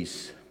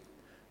peace.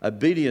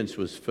 Obedience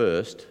was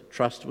first,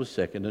 trust was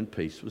second, and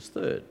peace was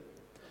third.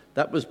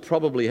 That was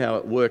probably how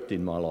it worked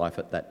in my life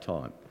at that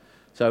time.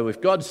 So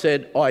if God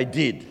said, I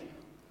did,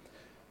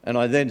 and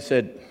I then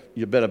said,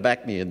 you better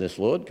back me in this,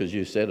 Lord, because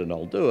you said and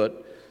I'll do it,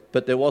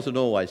 but there wasn't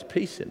always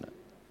peace in it.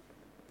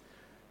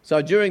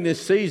 So during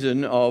this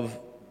season of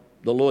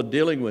the Lord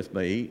dealing with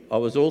me, I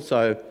was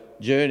also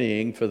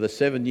journeying for the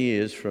 7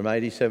 years from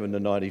 87 to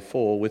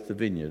 94 with the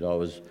Vineyard. I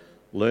was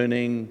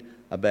learning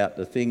about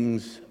the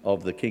things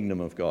of the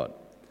kingdom of God.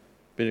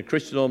 Been a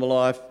Christian all my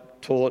life,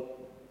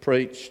 taught,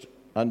 preached,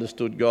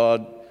 understood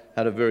God,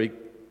 had a very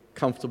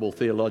comfortable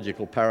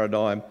theological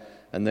paradigm,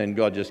 and then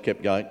God just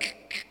kept going,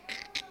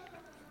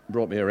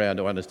 brought me around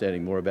to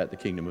understanding more about the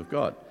kingdom of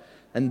God.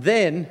 And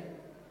then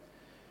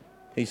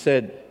he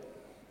said,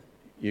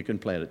 you can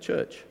plant a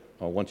church.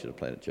 I want you to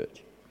plant a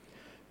church.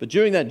 But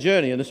during that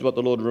journey, and this is what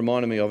the Lord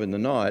reminded me of in the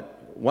night,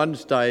 one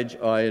stage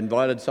I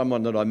invited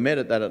someone that I met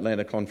at that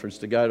Atlanta conference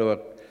to go to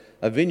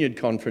a Vineyard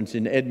conference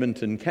in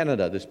Edmonton,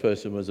 Canada. This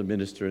person was a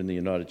minister in the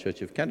United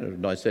Church of Canada.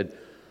 And I said,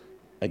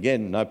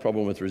 again, no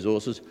problem with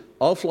resources,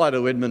 I'll fly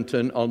to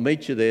Edmonton, I'll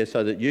meet you there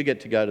so that you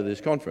get to go to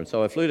this conference.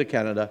 So I flew to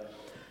Canada,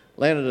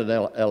 landed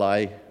in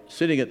LA,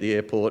 sitting at the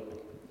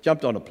airport,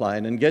 jumped on a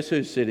plane, and guess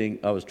who's sitting?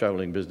 I was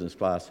travelling business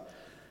class.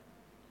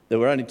 There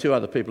were only two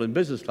other people in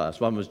business class.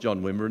 One was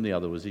John Wimber and the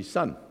other was his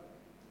son.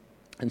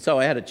 And so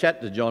I had a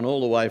chat to John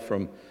all the way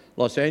from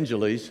Los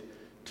Angeles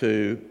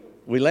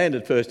we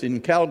landed first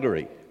in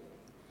Calgary.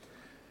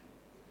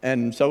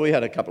 And so we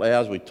had a couple of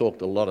hours, we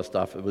talked a lot of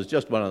stuff. It was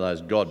just one of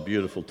those God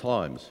beautiful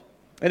times.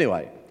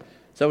 Anyway,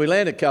 so we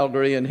landed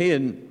Calgary and he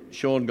and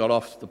Sean got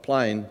off the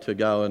plane to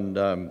go and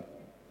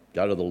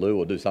go to the loo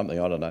or do something,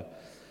 I don't know.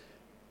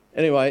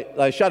 Anyway,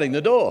 they were shutting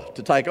the door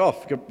to take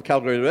off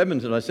Calgary to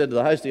Edmonton. I said to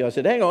the hostie, I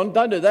said, hang on,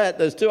 don't do that.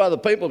 There's two other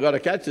people got to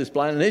catch this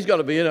plane and he's got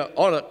to be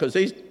on it because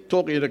he's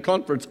talking at a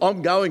conference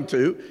I'm going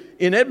to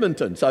in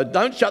Edmonton. So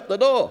don't shut the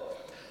door.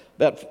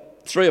 About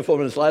 3 or 4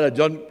 minutes later,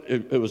 John,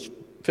 who was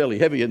fairly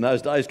heavy in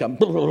those days, come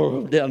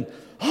down.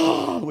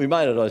 Oh, we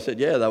made it. I said,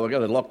 yeah, they were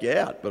going to lock you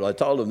out. But I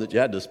told them that you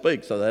had to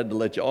speak, so they had to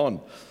let you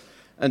on.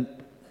 And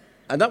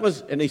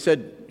he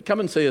said, come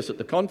and see us at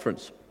the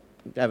conference,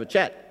 have a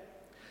chat.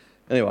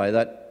 Anyway,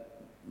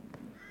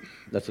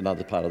 that's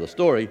another part of the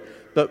story.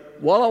 But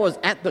while I was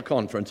at the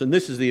conference, and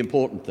this is the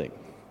important thing,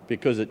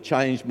 because it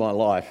changed my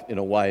life in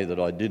a way that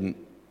I didn't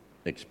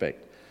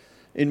expect.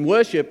 In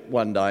worship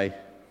one day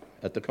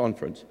at the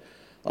conference,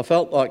 I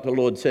felt like the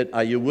Lord said,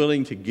 are you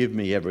willing to give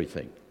me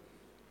everything?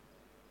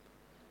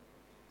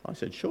 I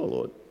said, sure,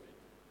 Lord.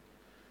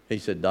 He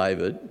said,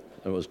 David,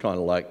 and it was kind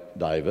of like,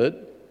 David,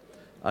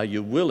 are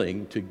you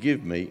willing to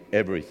give me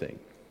everything?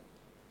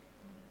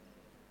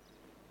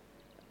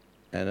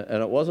 And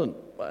it wasn't,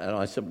 and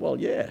I said, well,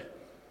 yeah,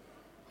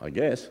 I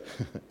guess.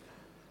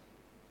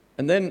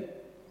 And then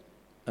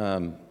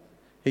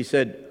he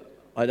said,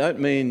 I don't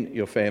mean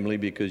your family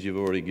because you've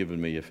already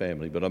given me your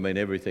family, but I mean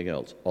everything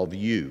else of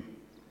you.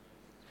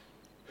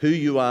 Who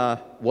you are,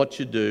 what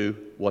you do,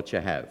 what you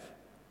have.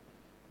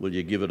 Will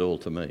you give it all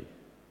to me?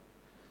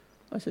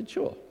 I said,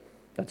 sure,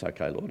 that's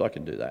okay, Lord, I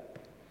can do that.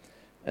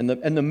 And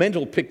the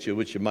mental picture,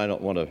 which you may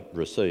not want to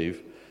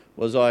receive,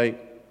 was I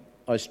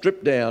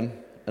stripped down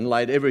and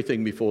laid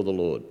everything before the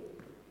Lord.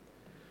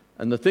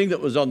 And the thing that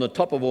was on the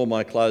top of all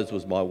my clothes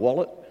was my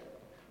wallet,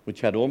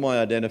 which had all my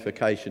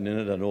identification in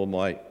it and all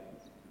my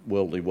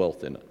worldly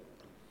wealth in it.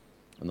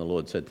 And the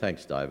Lord said,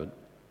 thanks, David.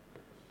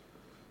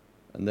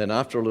 And then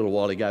after a little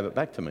while, he gave it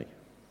back to me.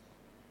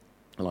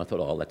 And I thought,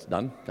 oh, that's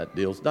done. That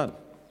deal's done.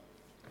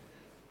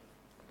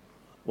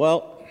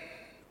 Well,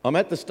 I'm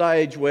at the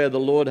stage where the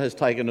Lord has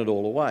taken it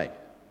all away.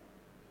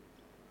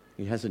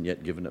 He hasn't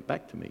yet given it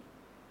back to me.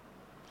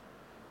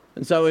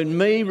 And so in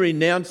me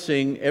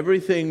renouncing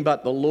everything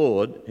but the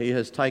Lord, he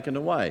has taken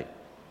away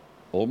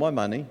all my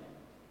money,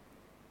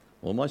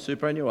 all my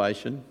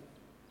superannuation,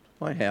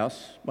 my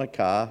house, my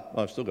car.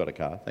 I've still got a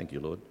car, thank you,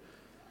 Lord.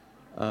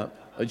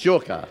 It's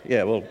your car.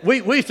 Yeah, well,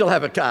 we still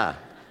have a car.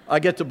 I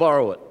get to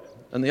borrow it.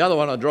 And the other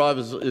one I drive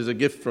is a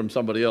gift from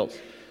somebody else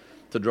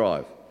to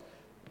drive.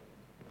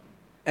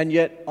 And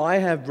yet I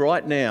have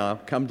right now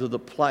come to the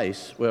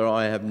place where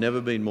I have never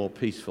been more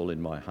peaceful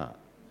in my heart.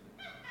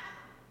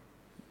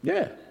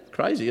 Yeah,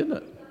 crazy, isn't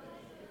it?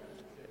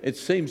 It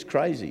seems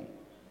crazy,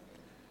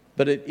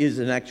 but it is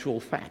an actual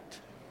fact.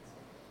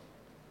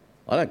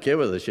 I don't care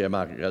whether the share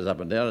market goes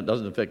up and down. It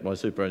doesn't affect my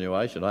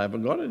superannuation. I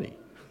haven't got any.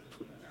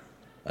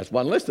 That's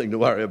one less thing to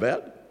worry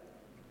about.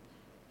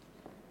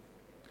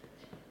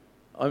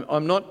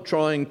 I'm not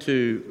trying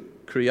to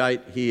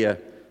create here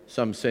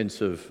some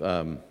sense of...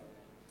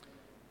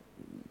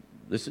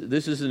 This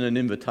isn't an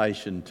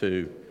invitation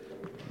to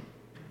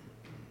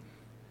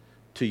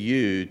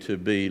you to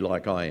be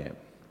like I am.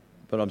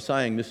 But I'm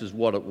saying this is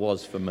what it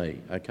was for me,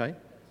 okay?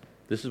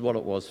 This is what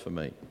it was for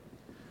me.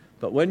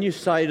 But when you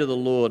say to the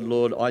Lord,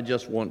 Lord, I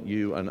just want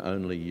you and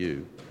only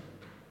you,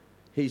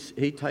 he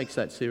takes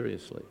that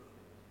seriously.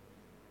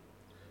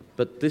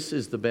 But this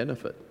is the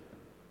benefit.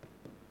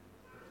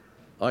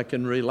 I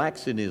can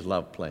relax in his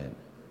love plan.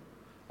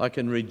 I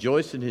can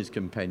rejoice in his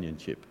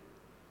companionship.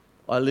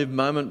 I live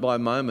moment by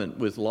moment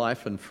with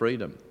life and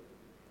freedom.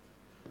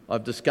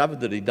 I've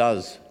discovered that he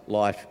does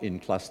life in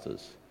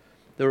clusters.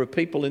 There are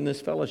people in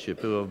this fellowship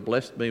who have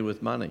blessed me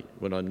with money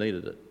when I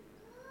needed it.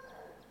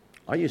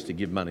 I used to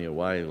give money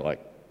away like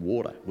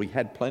water. We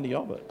had plenty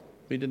of it.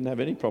 We didn't have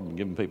any problem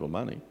giving people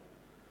money.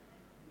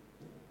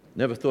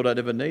 Never thought I'd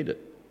ever need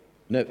it.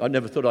 I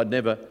never thought I'd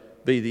never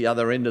be the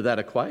other end of that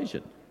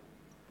equation.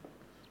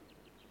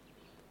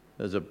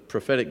 There's a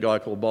prophetic guy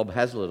called Bob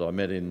Hazlitt I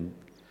met in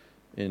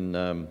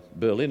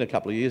Berlin a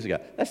couple of years ago.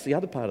 That's the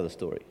other part of the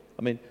story.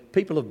 I mean,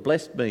 people have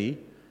blessed me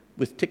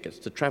with tickets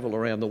to travel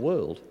around the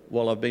world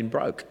while I've been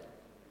broke.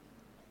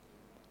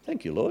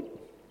 Thank you, Lord.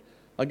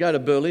 I go to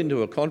Berlin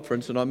to a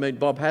conference and I meet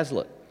Bob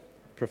Hazlitt,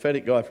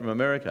 prophetic guy from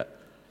America.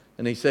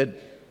 And he said,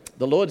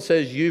 the Lord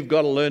says you've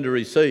got to learn to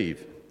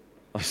receive.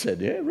 I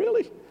said, yeah,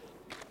 really?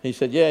 He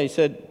said, yeah. He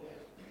said,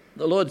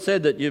 the Lord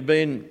said that you're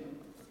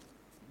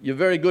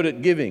very good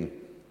at giving.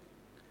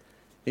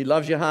 He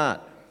loves your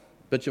heart,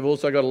 but you've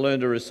also got to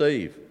learn to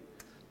receive.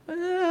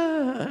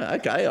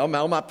 Okay,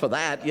 I'm up for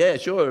that. Yeah,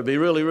 sure, it'd be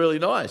really, really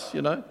nice,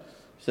 you know.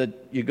 He said,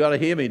 you've got to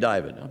hear me,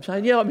 David. I'm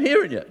saying, yeah, I'm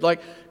hearing you.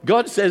 Like,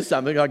 God says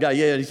something, I go,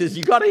 yeah. And he says,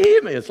 you've got to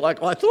hear me. It's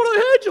like, well, I thought I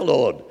heard you,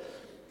 Lord.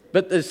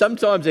 But there's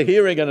sometimes a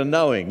hearing and a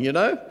knowing, you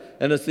know.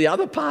 And it's the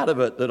other part of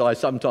it that I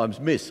sometimes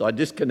miss. I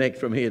disconnect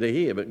from here to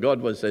here. But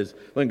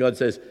when God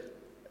says,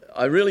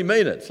 I really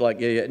mean it. It's like,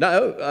 yeah.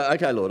 No,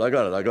 okay, Lord, I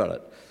got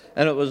it.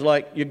 And it was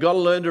like, you've got to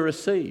learn to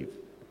receive.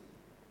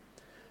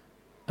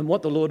 And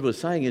what the Lord was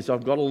saying is,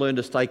 I've got to learn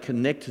to stay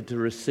connected to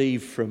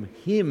receive from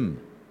him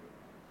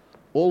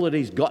all that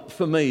he's got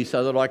for me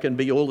so that I can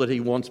be all that he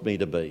wants me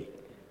to be.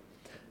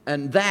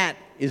 And that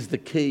is the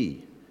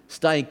key,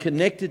 staying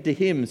connected to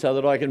him so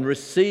that I can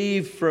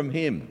receive from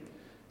him.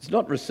 It's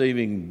not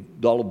receiving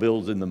dollar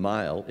bills in the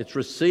mail, it's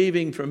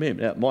receiving from him.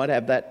 Now, it might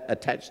have that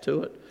attached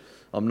to it.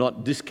 I'm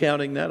not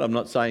discounting that. I'm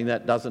not saying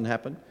that doesn't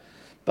happen.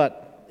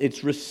 But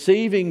it's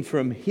receiving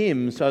from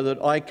him so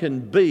that I can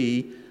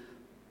be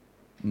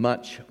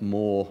much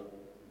more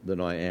than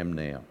I am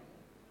now.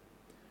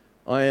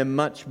 I am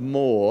much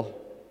more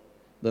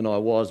than I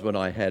was when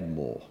I had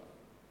more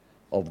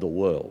of the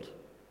world.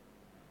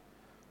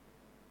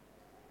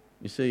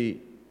 You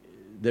see,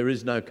 there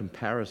is no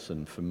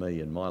comparison for me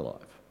in my life.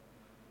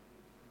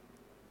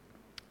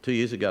 2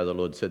 years ago, the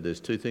Lord said, there's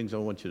two things I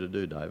want you to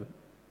do, David.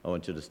 I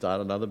want you to start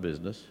another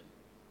business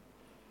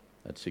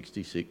at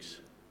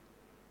 66,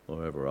 or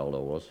however old I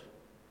was.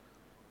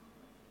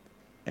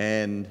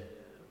 And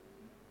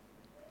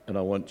I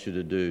want you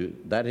to do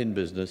that in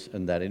business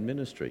and that in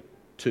ministry.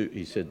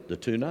 He said, the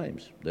two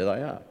names, there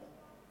they are.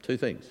 Two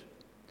things.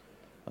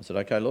 I said,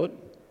 okay, Lord.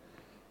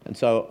 And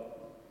so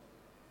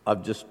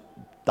I've just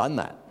done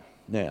that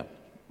now.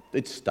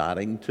 It's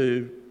starting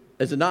to,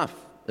 there's enough.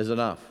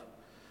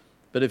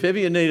 But if ever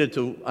you needed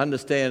to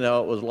understand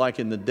how it was like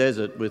in the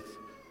desert with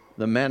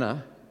the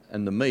manna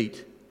and the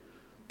meat,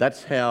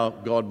 that's how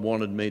God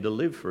wanted me to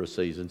live for a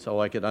season,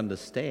 so I could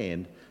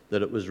understand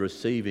that it was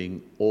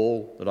receiving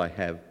all that I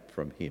have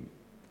from him.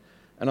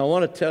 And I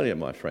want to tell you,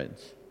 my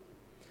friends,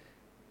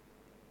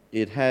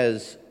 it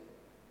has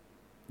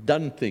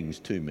done things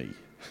to me.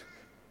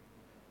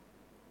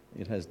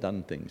 It has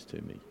done things to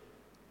me.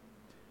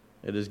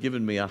 It has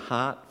given me a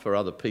heart for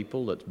other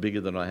people that's bigger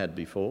than I had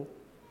before.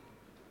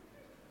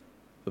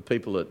 For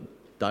people that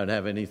don't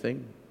have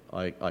anything,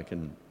 I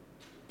can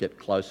get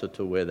closer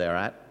to where they're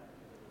at.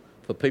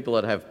 For people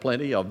that have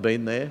plenty, I've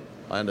been there.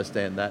 I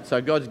understand that.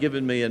 So God's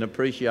given me an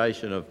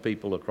appreciation of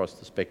people across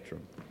the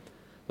spectrum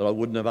that I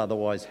wouldn't have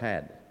otherwise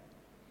had.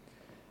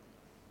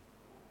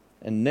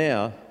 And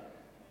now,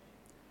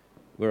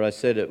 where I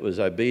said it was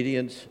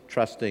obedience,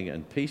 trusting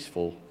and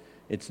peaceful,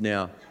 it's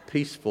now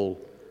peaceful,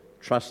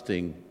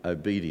 trusting,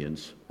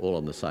 obedience, all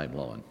on the same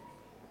line.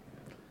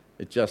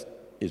 It just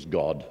is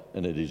God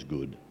and it is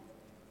good.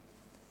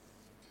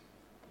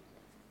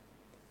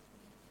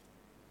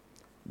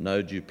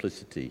 No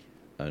duplicity,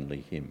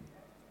 only Him.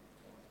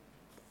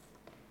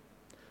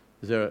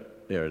 There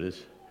it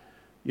is.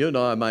 You and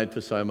I are made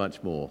for so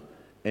much more.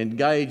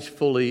 Engage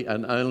fully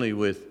and only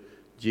with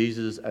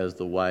Jesus as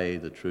the way,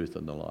 the truth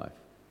and the life.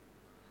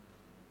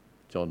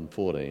 John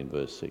 14,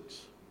 verse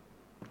 6.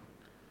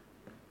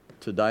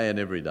 Today and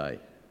every day.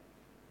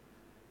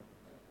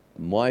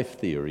 My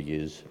theory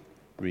is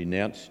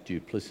renounce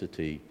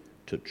duplicity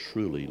to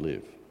truly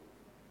live.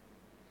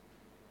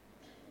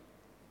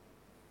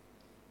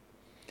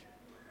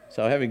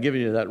 So having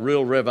given you that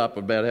real rev up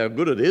about how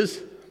good it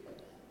is,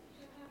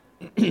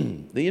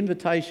 the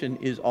invitation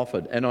is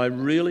offered. And I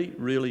really,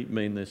 really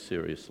mean this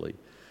seriously.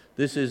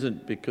 This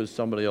isn't because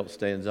somebody else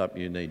stands up,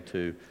 you need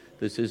to.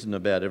 This isn't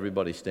about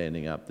everybody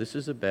standing up. This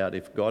is about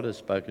if God has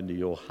spoken to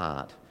your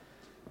heart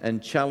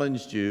and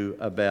challenged you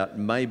about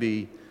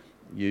maybe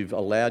you've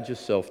allowed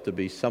yourself to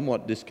be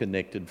somewhat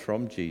disconnected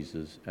from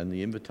Jesus, and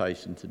the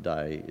invitation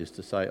today is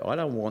to say, I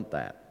don't want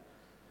that.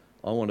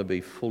 I want to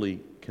be fully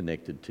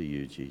connected to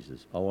you,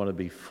 Jesus. I want to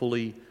be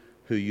fully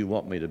who you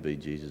want me to be,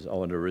 Jesus. I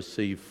want to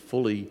receive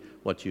fully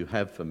what you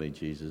have for me,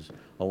 Jesus.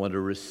 I want to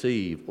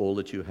receive all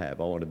that you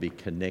have. I want to be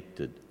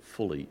connected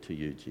fully to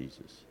you,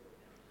 Jesus.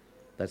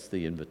 That's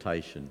the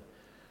invitation.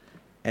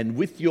 And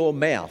with your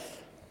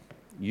mouth,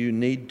 you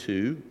need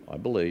to, I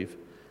believe,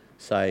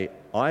 say,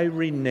 I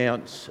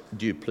renounce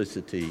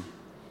duplicity,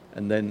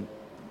 and then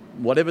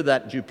whatever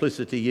that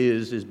duplicity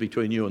is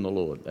between you and the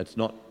Lord. That's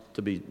not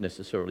to be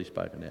necessarily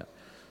spoken out.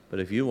 But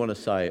if you want to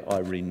say, I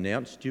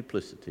renounce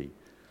duplicity,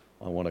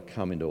 I want to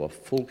come into a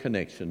full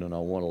connection, and I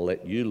want to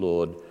let you,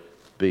 Lord,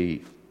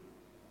 be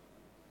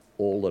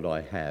all that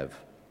I have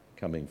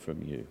coming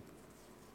from you.